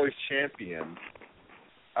 I always championed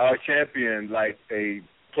like a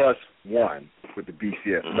 +1 with the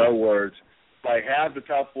BCS. In other words, like have the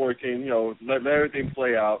top 4 team, you know, let everything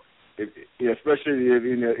play out. Especially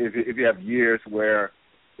if you have years where,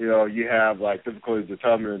 you know, you have like difficulty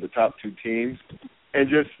determining the top 2 teams, and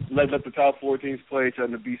just let the top 4 teams play each other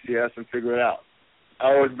in the BCS and figure it out.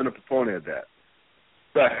 I've always been a proponent of that.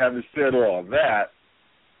 But having said all of that,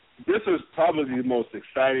 this was probably the most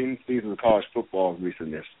exciting season of college football in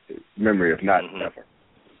recent memory, if not ever.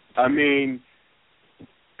 I mean,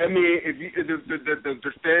 if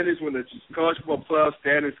the standings, when the college football playoff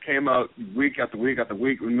standings came out week after week after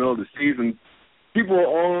week in the middle of the season, people are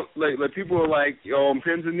on people are like on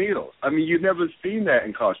pins and needles. I mean, you've never seen that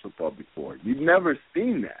in college football before. You've never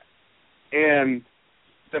seen that, and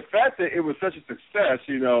the fact that it was such a success,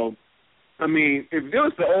 I mean, if it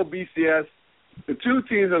was the old BCS, the two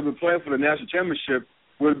teams that were playing for the national championship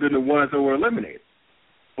would have been the ones that were eliminated,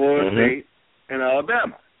 Florida State and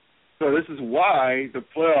Alabama. So this is why the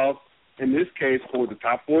playoffs, in this case, for the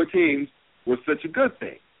top 4 teams, was such a good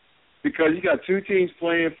thing. Because you got 2 teams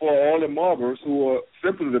playing for all the marbles who are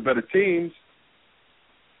simply the better teams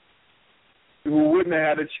who wouldn't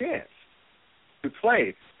have had a chance to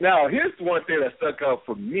play. Now, here's the one thing that stuck out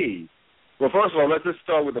for me. Well, first of all, let's just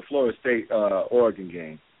start with the Florida State-Oregon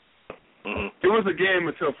game. It was a game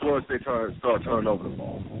until Florida State started turning over the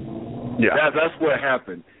ball. Yeah, that's what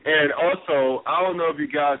happened. And also, I don't know if you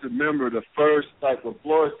guys remember the first, when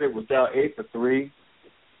Florida State was down 8-3,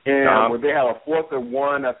 and when they had a 4th and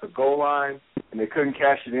 1 at the goal line, and they couldn't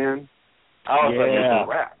cash it in, I was like, it's a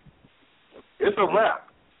wrap. It's a wrap.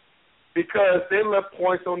 Because they left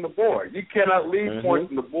points on the board. You cannot leave points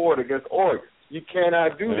on the board against Oregon. You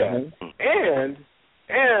cannot do that. And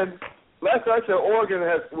last I said, Oregon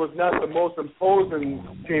was not the most imposing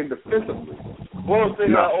team defensively. Florida State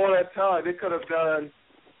had all that time. They could have done.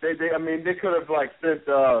 They could have sent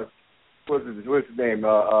what's his name?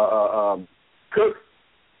 Cook,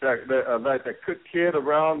 that Cook kid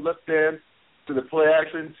around left end to the play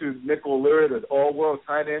action to Nick O'Leary, the all-world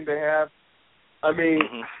tight end they have. I mean,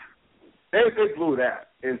 they blew that.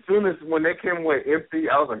 And soon as when they came away empty,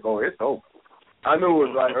 I was like, oh, it's over. I knew it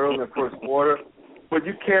was early in the first quarter, but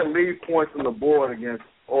you can't leave points on the board against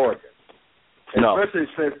Oregon. Especially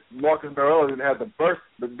since Marcus Mariota didn't have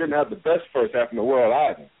the best first half in the world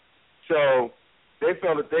either. So they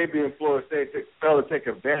felt that they, being Florida State, failed to take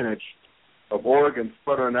advantage of Oregon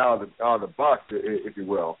sputtering out of the box, if you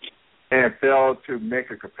will, and failed to make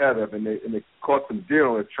it competitive. And they caught them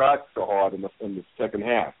dealing and tried so hard in the second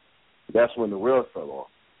half. That's when the wheels fell off.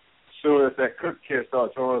 As soon as that Cook kid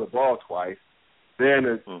started throwing the ball twice, then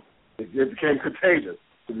it became contagious.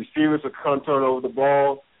 The receivers would come turn over the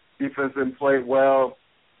ball. Defense didn't play well.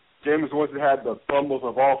 James Winston had the fumbles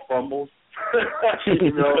of all fumbles.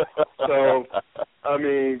 So, I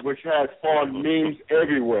mean, which has spawned memes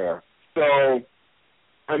everywhere. So,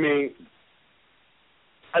 I mean,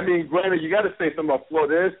 granted, you got to say something about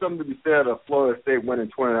Florida. There is something to be said of Florida State winning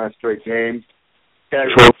 29 straight games. Had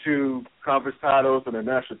 2 conference titles and a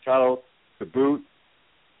national title to boot.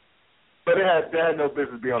 But they had no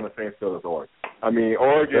business being on the same field as Oregon. I mean,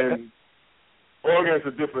 Oregon's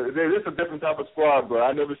a different type of squad, but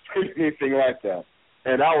I never seen anything like that.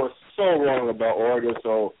 And I was so wrong about Oregon.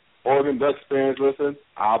 So, Oregon Ducks fans, listen,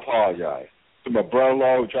 I apologize. To my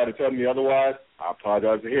brother-in-law who tried to tell me otherwise, I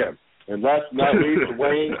apologize to him. And last not least, to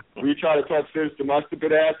Wayne, when you try to talk sense to my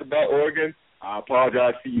stupid ass about Oregon, I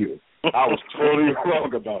apologize to you. I was totally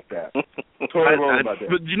wrong about that.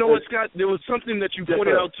 But you know what, Scott? There was something that you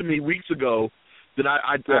pointed out to me weeks ago that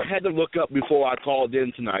I had to look up before I called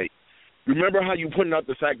in tonight. Remember how you pointed out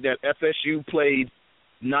the fact that FSU played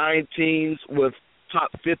 9 teams with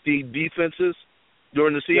top 50 defenses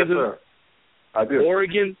during the season? Yes, sir. I did.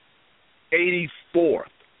 Oregon, 84th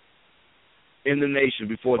in the nation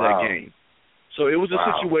before that game. So it was a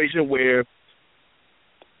situation where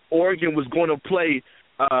Oregon was going to play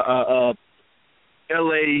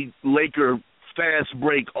L.A. Laker fast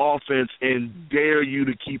break offense and dare you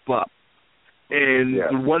to keep up. And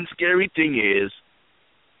the one scary thing is,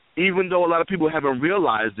 even though a lot of people haven't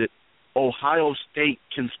realized it, Ohio State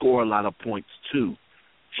can score a lot of points too.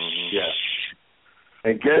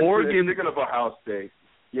 And speaking of Ohio State,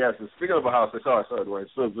 speaking of Ohio State, sorry, Dwayne.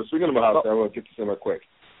 So speaking of Ohio State, I want to get to something real quick.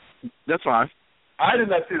 That's fine. I did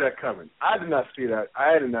not see that coming. I did not see that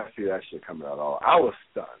shit coming at all. I was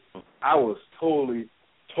stunned. I was totally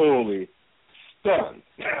stunned.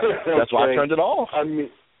 That's why I turned it off. I mean,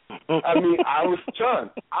 I was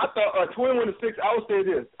stunned. I thought 21-6. I would say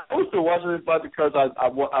this. I was still watching this because I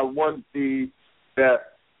want to see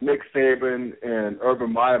that Nick Saban and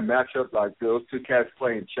Urban Meyer matchup, like those two cats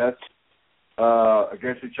playing chess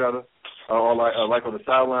against each other, or like on the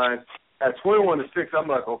sidelines. At 21-6, I'm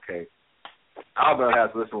like, okay, Alabama has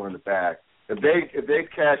this one in the bag. If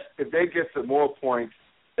they get some more points,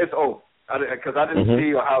 it's over. Because I didn't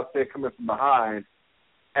see Ohio State coming from behind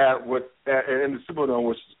in the Superdome,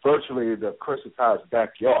 which is virtually the Crystal Tide's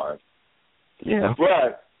backyard. Yeah.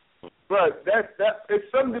 But that it's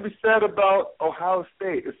something to be said about Ohio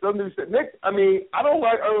State. It's something to be said. Nick, I mean, I don't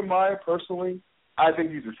like Urban Meyer personally. I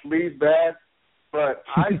think he's a sleaze bag, but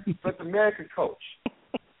the man can coach.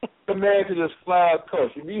 The man can just flat out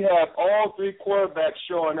coach. If you have all 3 quarterbacks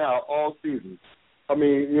showing out all season,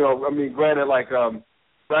 Granted, like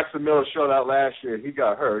Braxton Miller showed out last year. He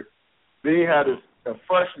got hurt. Then he had a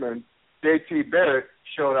freshman, J.T. Barrett,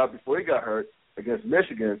 showed out before he got hurt against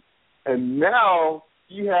Michigan. And now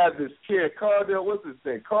you have this kid,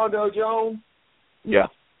 Cardell Jones? Yeah.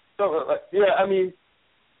 So, a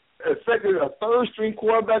third-string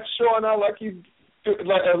quarterback showing out like he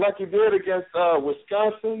did against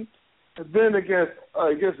Wisconsin, and then against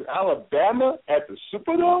Alabama at the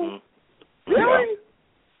Superdome. Mm-hmm. Really?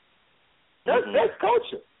 That's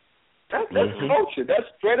coaching. That's coaching. That's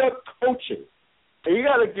straight up coaching. And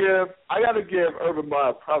I gotta give Urban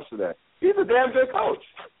Meyer props for that. He's a damn good coach.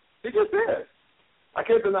 He just is. I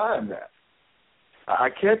can't deny him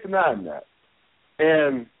that.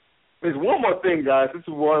 And there's one more thing, guys. This is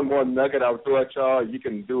one more nugget I would throw at y'all. You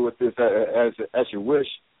can do with this as you wish.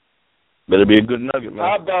 Better be a good nugget, man.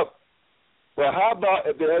 How about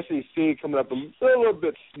if the SEC coming up a little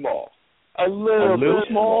bit small? A little bit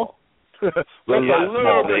small? They've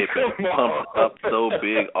been pumped up so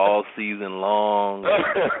big all season long.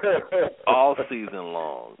 All season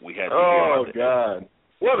long. We had to hear about it. God.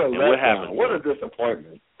 What a letdown. What a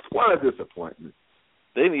disappointment.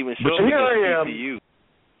 They didn't even show me TCU.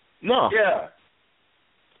 No. Yeah.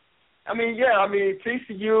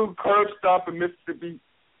 TCU, curb stop in Mississippi,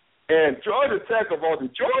 and Georgia Tech of all the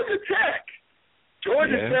Georgia Tech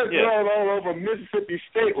going all over Mississippi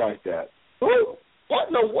State like that. Who? What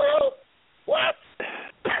in the world? What?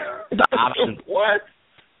 The option. What?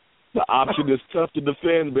 The option is tough to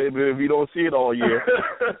defend, baby, if you don't see it all year.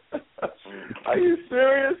 Are you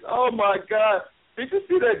serious? Oh, my God. Did you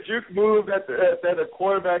see that juke move that the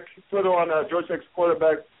quarterback put on, Georgia Tech's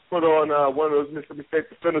quarterback put on one of those Mississippi State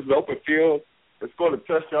defenders in the open field and scored a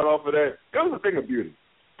touchdown off of that? It was a thing of beauty.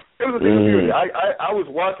 I was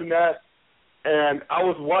watching that, and I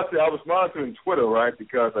was monitoring Twitter, right,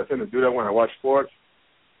 because I tend to do that when I watch sports.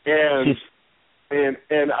 And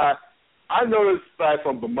I noticed, like,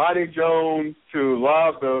 from Bomani Jones to a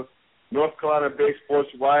lot of the North Carolina-based sports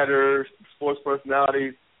writers, sports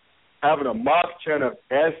personalities, having a mock chant of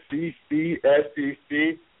SEC,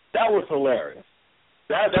 that was hilarious.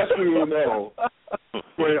 That's when you know.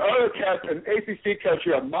 When other cats in ACC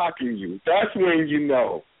country are mocking you, that's when you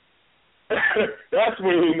know. That's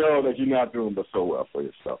when you know that you're not doing so well for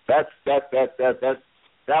yourself. That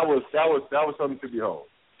was something to behold.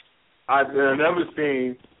 I've never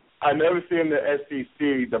seen the SEC,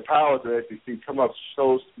 the power of the SEC, come up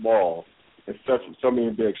so small in so many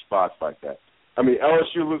big spots like that.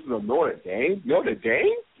 LSU losing to Notre Dame? Notre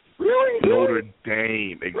Dame? Really? Notre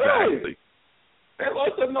Dame, exactly. Really? They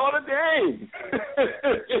lost to Notre Dame.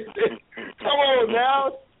 Come on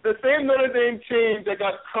now. The same Notre Dame team that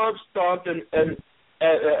got curb stomped at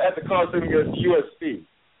the Coliseum against USC,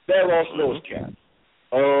 they lost those cats.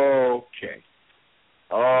 Okay.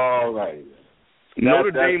 All right.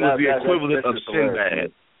 Notre Dame was the equivalent of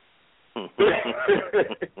Sinbad.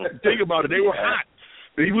 Think about it. They were hot.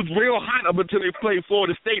 He was real hot up until they played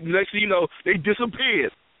Florida State. The next thing you know, they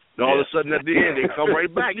disappeared. And all of a sudden at the end, they come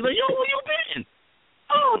right back. You're like, yo, where you been?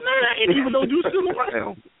 Oh, man. And even though you're still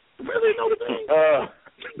around. Really, Notre Dame?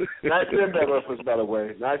 Nice Sinbad reference, by the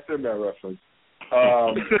way. Nice Sinbad reference.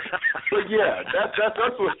 But yeah,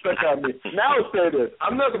 that's what stuck out me. Now I'll say this.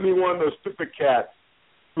 I'm not going to be one of those stupid cats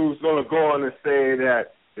who's going to go on and say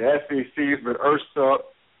that the SEC's been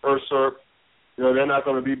usurped. They're not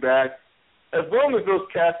going to be back. As long as those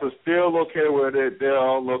cats are still located where they're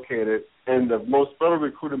all located in the most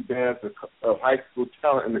federally recruiting bands of high school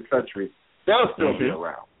talent in the country, they'll still be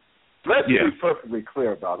around. Let's be perfectly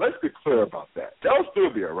clear about it. Let's be clear about that. They'll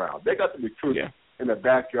still be around. They got the recruits in the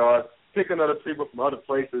backyard, picking other people from other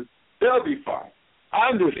places. They'll be fine.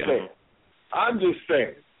 I'm just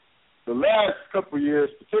saying. The last couple of years,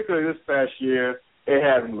 particularly this past year, it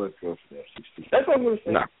hasn't looked good for the SEC. That's what I'm going to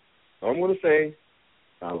say. I'm going to say.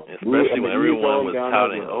 Especially when everyone was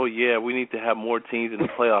touting, oh, yeah, we need to have more teams in the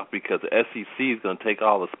playoff because the SEC is going to take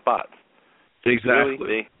all the spots. Exactly.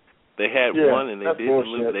 Really? They had one and they didn't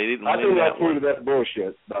lose. They didn't win that one. That's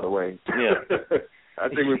bullshit, by the way. Yeah. I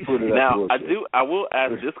think we proved that now, bullshit. I will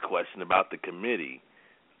ask this question about the committee.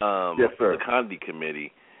 Yes, sir. The Condi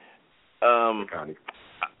committee.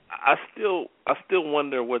 I still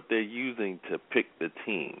wonder what they're using to pick the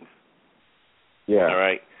teams. Yeah. All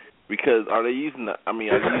right. Because are they using are they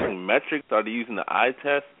using metrics? Are they using the eye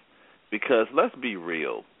test? Because let's be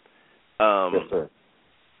real. Yes, sir.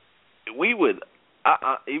 We would.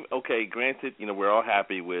 Okay, granted, we're all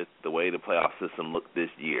happy with the way the playoff system looked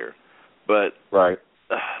this year, but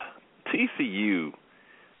TCU,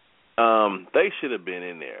 they should have been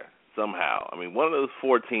in there somehow. One of those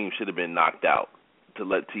four teams should have been knocked out to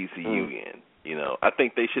let TCU in. You know, I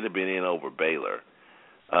think they should have been in over Baylor.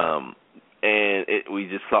 And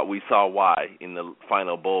we saw why in the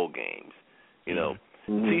final bowl games. You know,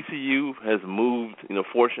 TCU has moved. You know,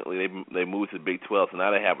 fortunately they moved to the Big 12, so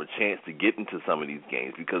now they have a chance to get into some of these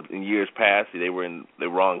games because in years past they were in the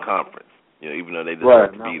wrong conference. You know, even though they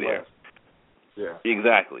deserved to be there. Yeah,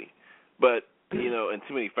 exactly. But you know, and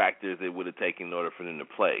too many factors it would have taken in order for them to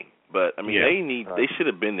play. But I mean, they should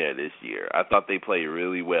have been there this year. I thought they played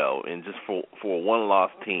really well, and just for a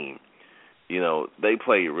one-loss team. You know, they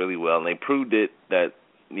played really well, and they proved it that,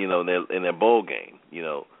 you know, in their bowl game, you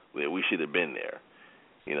know, we should have been there.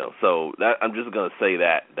 You know, so that I'm just going to say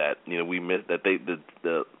that you know, we missed, that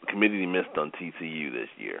the committee missed on TCU this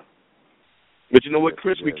year. But you know what,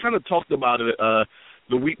 Chris, we kind of talked about it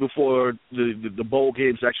the week before the bowl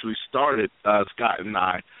games actually started, Scott and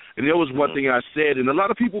I. And there was one thing I said, and a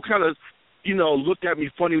lot of people kind of, you know, looked at me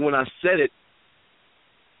funny when I said it.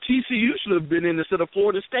 TCU should have been in instead of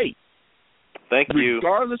Florida State. Thank you.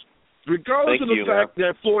 Regardless of the fact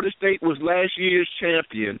that Florida State was last year's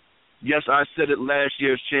champion. Yes, I said it, last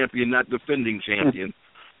year's champion, not defending champion.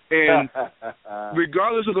 And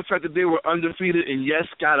regardless of the fact that they were undefeated, and yes,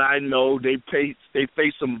 Scott, I know they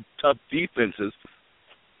faced some tough defenses,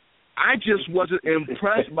 I just wasn't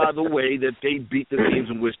impressed by the way that they beat the teams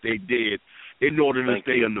in which they did in order to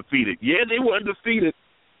stay undefeated. Yeah, they were undefeated.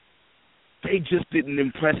 They just didn't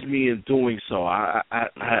impress me in doing so. I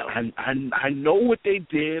know what they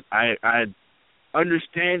did. I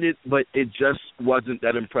understand it, but it just wasn't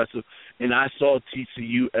that impressive. And I saw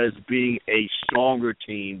TCU as being a stronger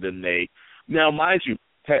team than they. Now, mind you,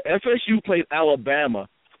 had FSU played Alabama,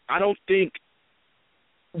 I don't think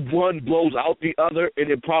one blows out the other, and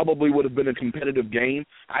it probably would have been a competitive game.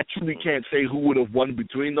 I truly can't say who would have won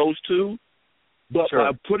between those two. But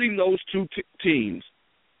by putting those two teams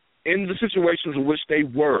in the situations in which they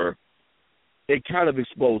were, it kind of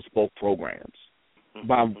exposed both programs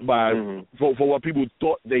for what people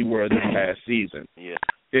thought they were this past season. Yeah.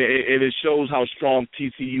 And it shows how strong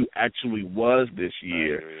TCU actually was this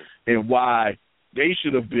year and why they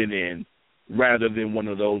should have been in rather than one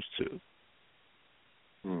of those two.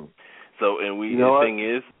 So, and the thing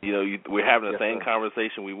is, you know, we're having the same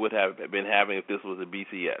conversation we would have been having if this was a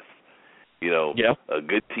BCS. You know, a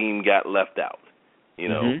good team got left out. You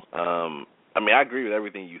know, I mean, I agree with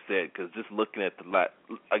everything you said because just looking at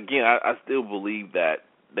again, I still believe that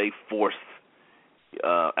they forced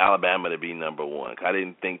Alabama to be number one. I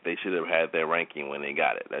didn't think they should have had their ranking when they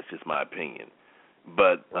got it. That's just my opinion.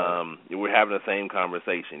 But we're having the same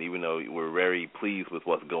conversation, even though we're very pleased with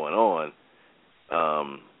what's going on.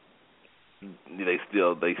 They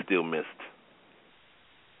still missed.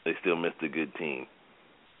 They still missed a good team.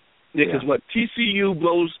 Yeah, because what TCU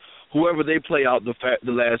blows whoever they play out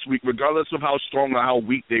the last week, regardless of how strong or how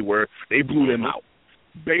weak they were, they blew them out.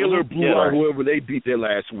 Baylor blew out whoever they beat their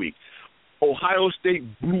last week. Ohio State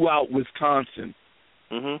blew out Wisconsin,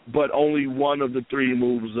 but only one of the three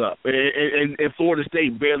moves up. And Florida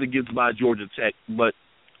State barely gets by Georgia Tech, but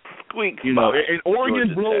you know, and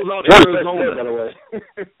Oregon blows out Arizona.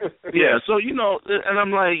 So you know, and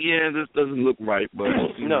I'm like, this doesn't look right, but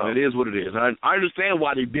you know, it is what it is. I understand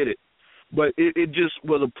why they did it. But it just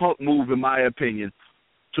was a punk move, in my opinion,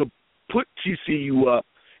 to put TCU up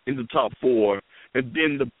in the top four and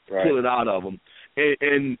then to pull it out of them.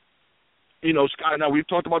 And, you know, Scott and I, we've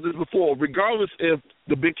talked about this before. Regardless if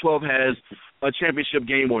the Big 12 has a championship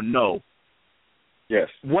game or no,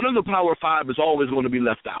 one of the Power Five is always going to be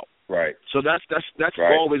left out. Right. So that's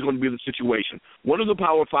always going to be the situation. One of the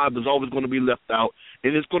Power Five is always going to be left out,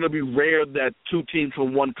 and it's going to be rare that two teams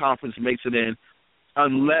from one conference makes it in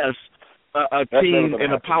unless a team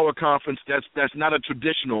in a power conference that's not a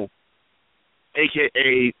traditional,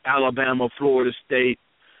 a.k.a. Alabama, Florida State,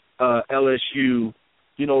 LSU,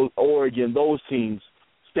 you know, Oregon, those teams,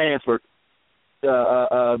 Stanford,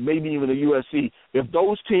 maybe even the USC. If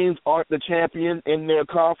those teams aren't the champion in their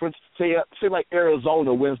conference, say like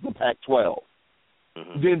Arizona wins the Pac-12,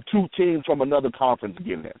 then two teams from another conference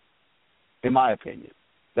get in my opinion.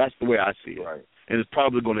 That's the way I see it. Right. And it's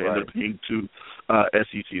probably going to end up being two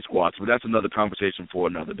SEC squads, but that's another conversation for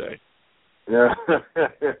another day. Yeah,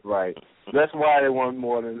 right. That's why they want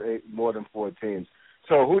more than 4 teams.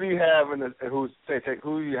 So who do you have who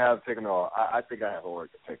do you have taking it all? I think I have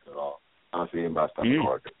Oregon taking it all. I don't see anybody stopping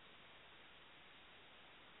Oregon.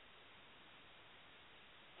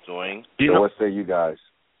 Duane? So what say you guys?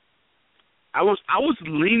 I was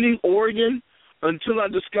leaning Oregon until I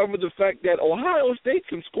discovered the fact that Ohio State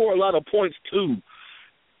can score a lot of points too.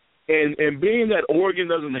 And being that Oregon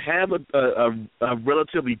doesn't have a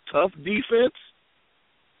relatively tough defense,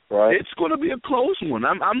 Right. It's going to be a close one.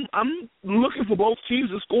 I'm looking for both teams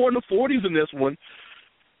to score in the 40s in this one.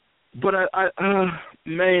 But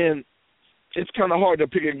man, it's kind of hard to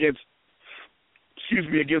pick against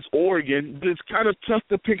Oregon. But it's kind of tough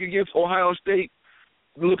to pick against Ohio State,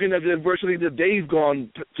 looking at the adversity that they've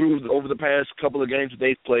gone through over the past couple of games that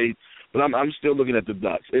they've played. But I'm still looking at the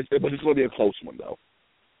Ducks. But it's going to be a close one, though.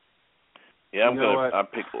 Yeah, I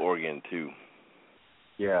pick Oregon too.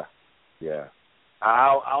 Yeah.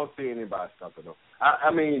 I don't see anybody stopping them.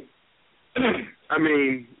 I mean,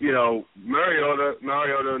 Mariota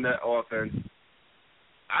in that offense.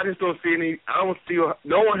 I just don't see any. I don't see.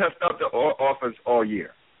 No one has stopped the offense all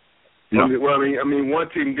year. No. I mean, one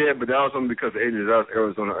team did, but that was only because of injuries. That was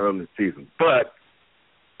Arizona early in the season. But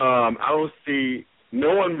I don't see.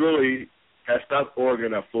 No one really has stopped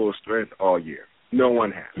Oregon at full strength all year. No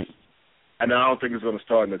one has, and I don't think it's going to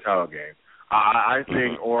start in the title game. I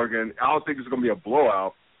think Oregon. I don't think it's going to be a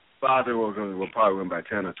blowout, but I think Oregon will probably win by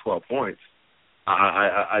 10 or 12 points.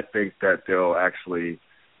 I think that they'll actually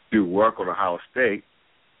do work on Ohio State,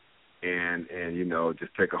 and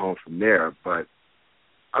just take it home from there. But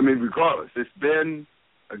I mean, regardless, it's been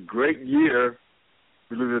a great year,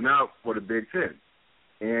 believe it or not, for the Big Ten,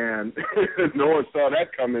 and no one saw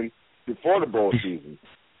that coming before the bowl season.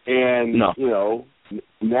 And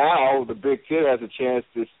now the Big Ten has a chance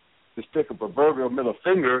to stick a proverbial middle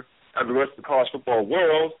finger at the rest of the college football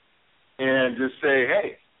world and just say,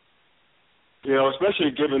 hey, especially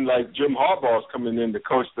given like Jim Harbaugh's coming in to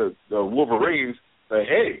coach the Wolverines, say,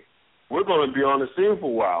 hey, we're going to be on the scene for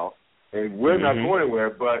a while and we're not going anywhere.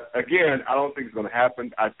 But again, I don't think it's going to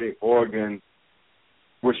happen. I think Oregon,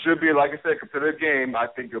 which should be, like I said, a competitive game, I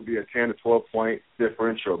think it'll be a 10 to 12 point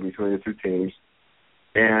differential between the two teams,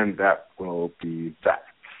 and that will be that.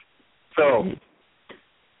 So,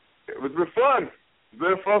 it was fun. It's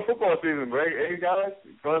been a fun football season, right? Hey, guys,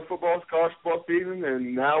 fun college football season,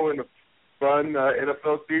 and now we're in a fun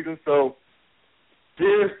NFL season. So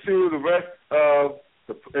here's to the rest of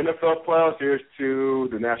the NFL playoffs. Here's to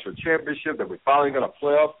the national championship that we finally got a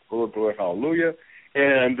playoff. Glory, hallelujah.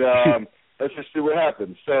 And let's just see what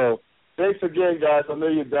happens. So thanks again, guys. I know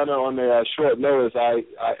you've done it on a short notice,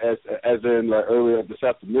 as in earlier this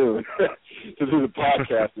afternoon, to do the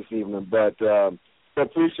podcast this evening. But I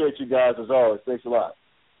appreciate you guys as always. Thanks a lot.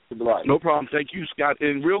 No problem. Thank you, Scott.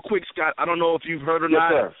 And real quick, Scott, I don't know if you've heard or yes,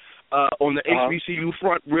 not, sir. On the HBCU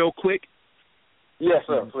front, real quick. Yes,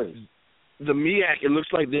 sir, please. The MEAC, it looks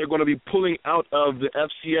like they're going to be pulling out of the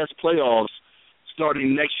FCS playoffs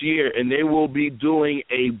starting next year, and they will be doing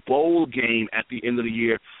a bowl game at the end of the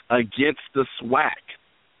year against the SWAC.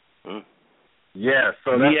 Yeah,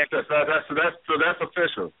 so that's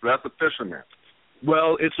official. That's official now.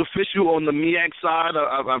 Well, it's official on the MEAC side.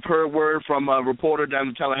 I've heard word from a reporter down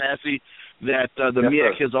in Tallahassee that the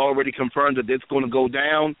MEAC has already confirmed that it's going to go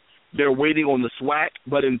down. They're waiting on the SWAC,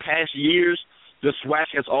 but in past years, the SWAC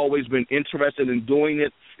has always been interested in doing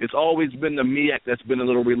it. It's always been the MEAC that's been a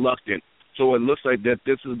little reluctant. So it looks like that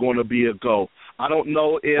this is going to be a go. I don't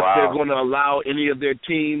know if they're going to allow any of their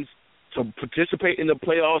teams to participate in the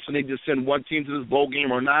playoffs and they just send one team to this bowl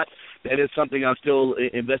game or not. That is something I'm still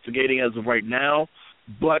investigating as of right now.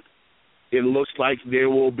 But it looks like there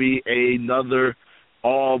will be another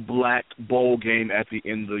all-black bowl game at the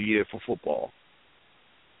end of the year for football.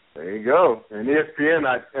 There you go. And ESPN,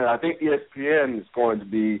 I think ESPN is going to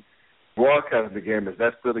be broadcasting the game. Is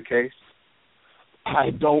that still the case? I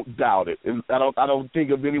don't doubt it. I don't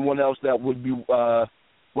think of anyone else that would be.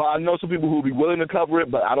 Well, I know some people who would be willing to cover it,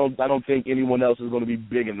 but I don't think anyone else is going to be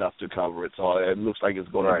big enough to cover it. So it looks like it's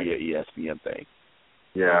going to be an ESPN thing.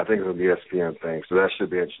 Yeah, I think it's going to be an ESPN thing. So that should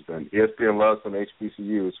be interesting. ESPN loves some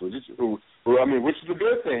HBCUs, which is a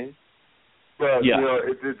good thing. But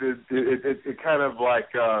it kind of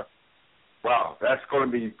like, wow, that's going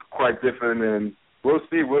to be quite different, and we'll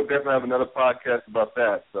see. We'll definitely have another podcast about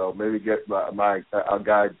that. So maybe get our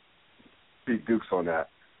guy Pete Dukes on that.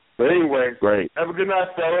 But anyway, great. Have a good night,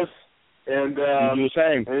 fellas, and you do the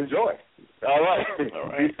same. And enjoy. All right.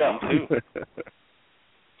 Peace out.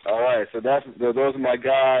 All right. So those are my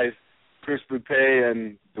guys, Chris Loupe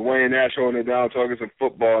and Duane Nash, holding it down, talking some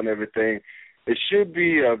football and everything. It should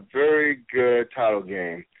be a very good title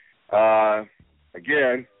game.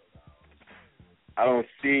 Again, I don't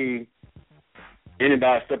see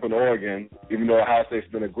anybody stepping Oregon, even though Ohio State's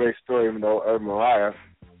been a great story, even though Urban Meyer,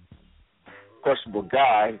 questionable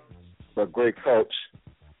guy, but great coach,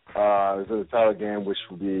 is in the title game, which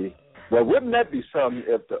would be, well, wouldn't that be something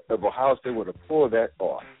if Ohio State were to pull that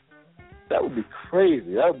off? That would be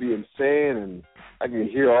crazy. That would be insane, and I can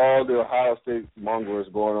hear all the Ohio State mongers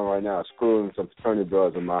going on right now, screwing some fraternity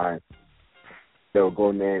brothers of mine. They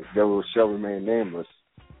will shall remain nameless.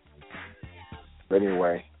 But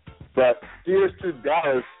anyway, here's to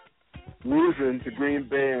Dallas losing to Green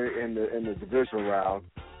Bay in the divisional round,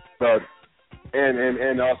 but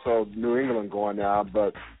and also New England going down.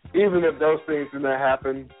 But even if those things do not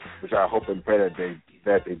happen, which I hope and pray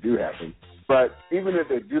that they do happen, but even if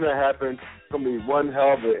they do not happen, it's going to be one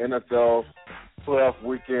hell of an NFL playoff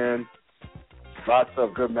weekend. Lots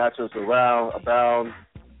of good matchups abound,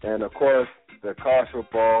 and of course the college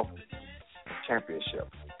football championship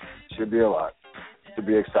should be a lot. Should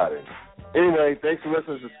be exciting. Anyway, thanks for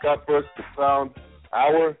listening to Scott Bush, the Clown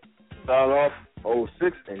Hour. Sign off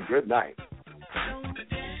 06 and good night.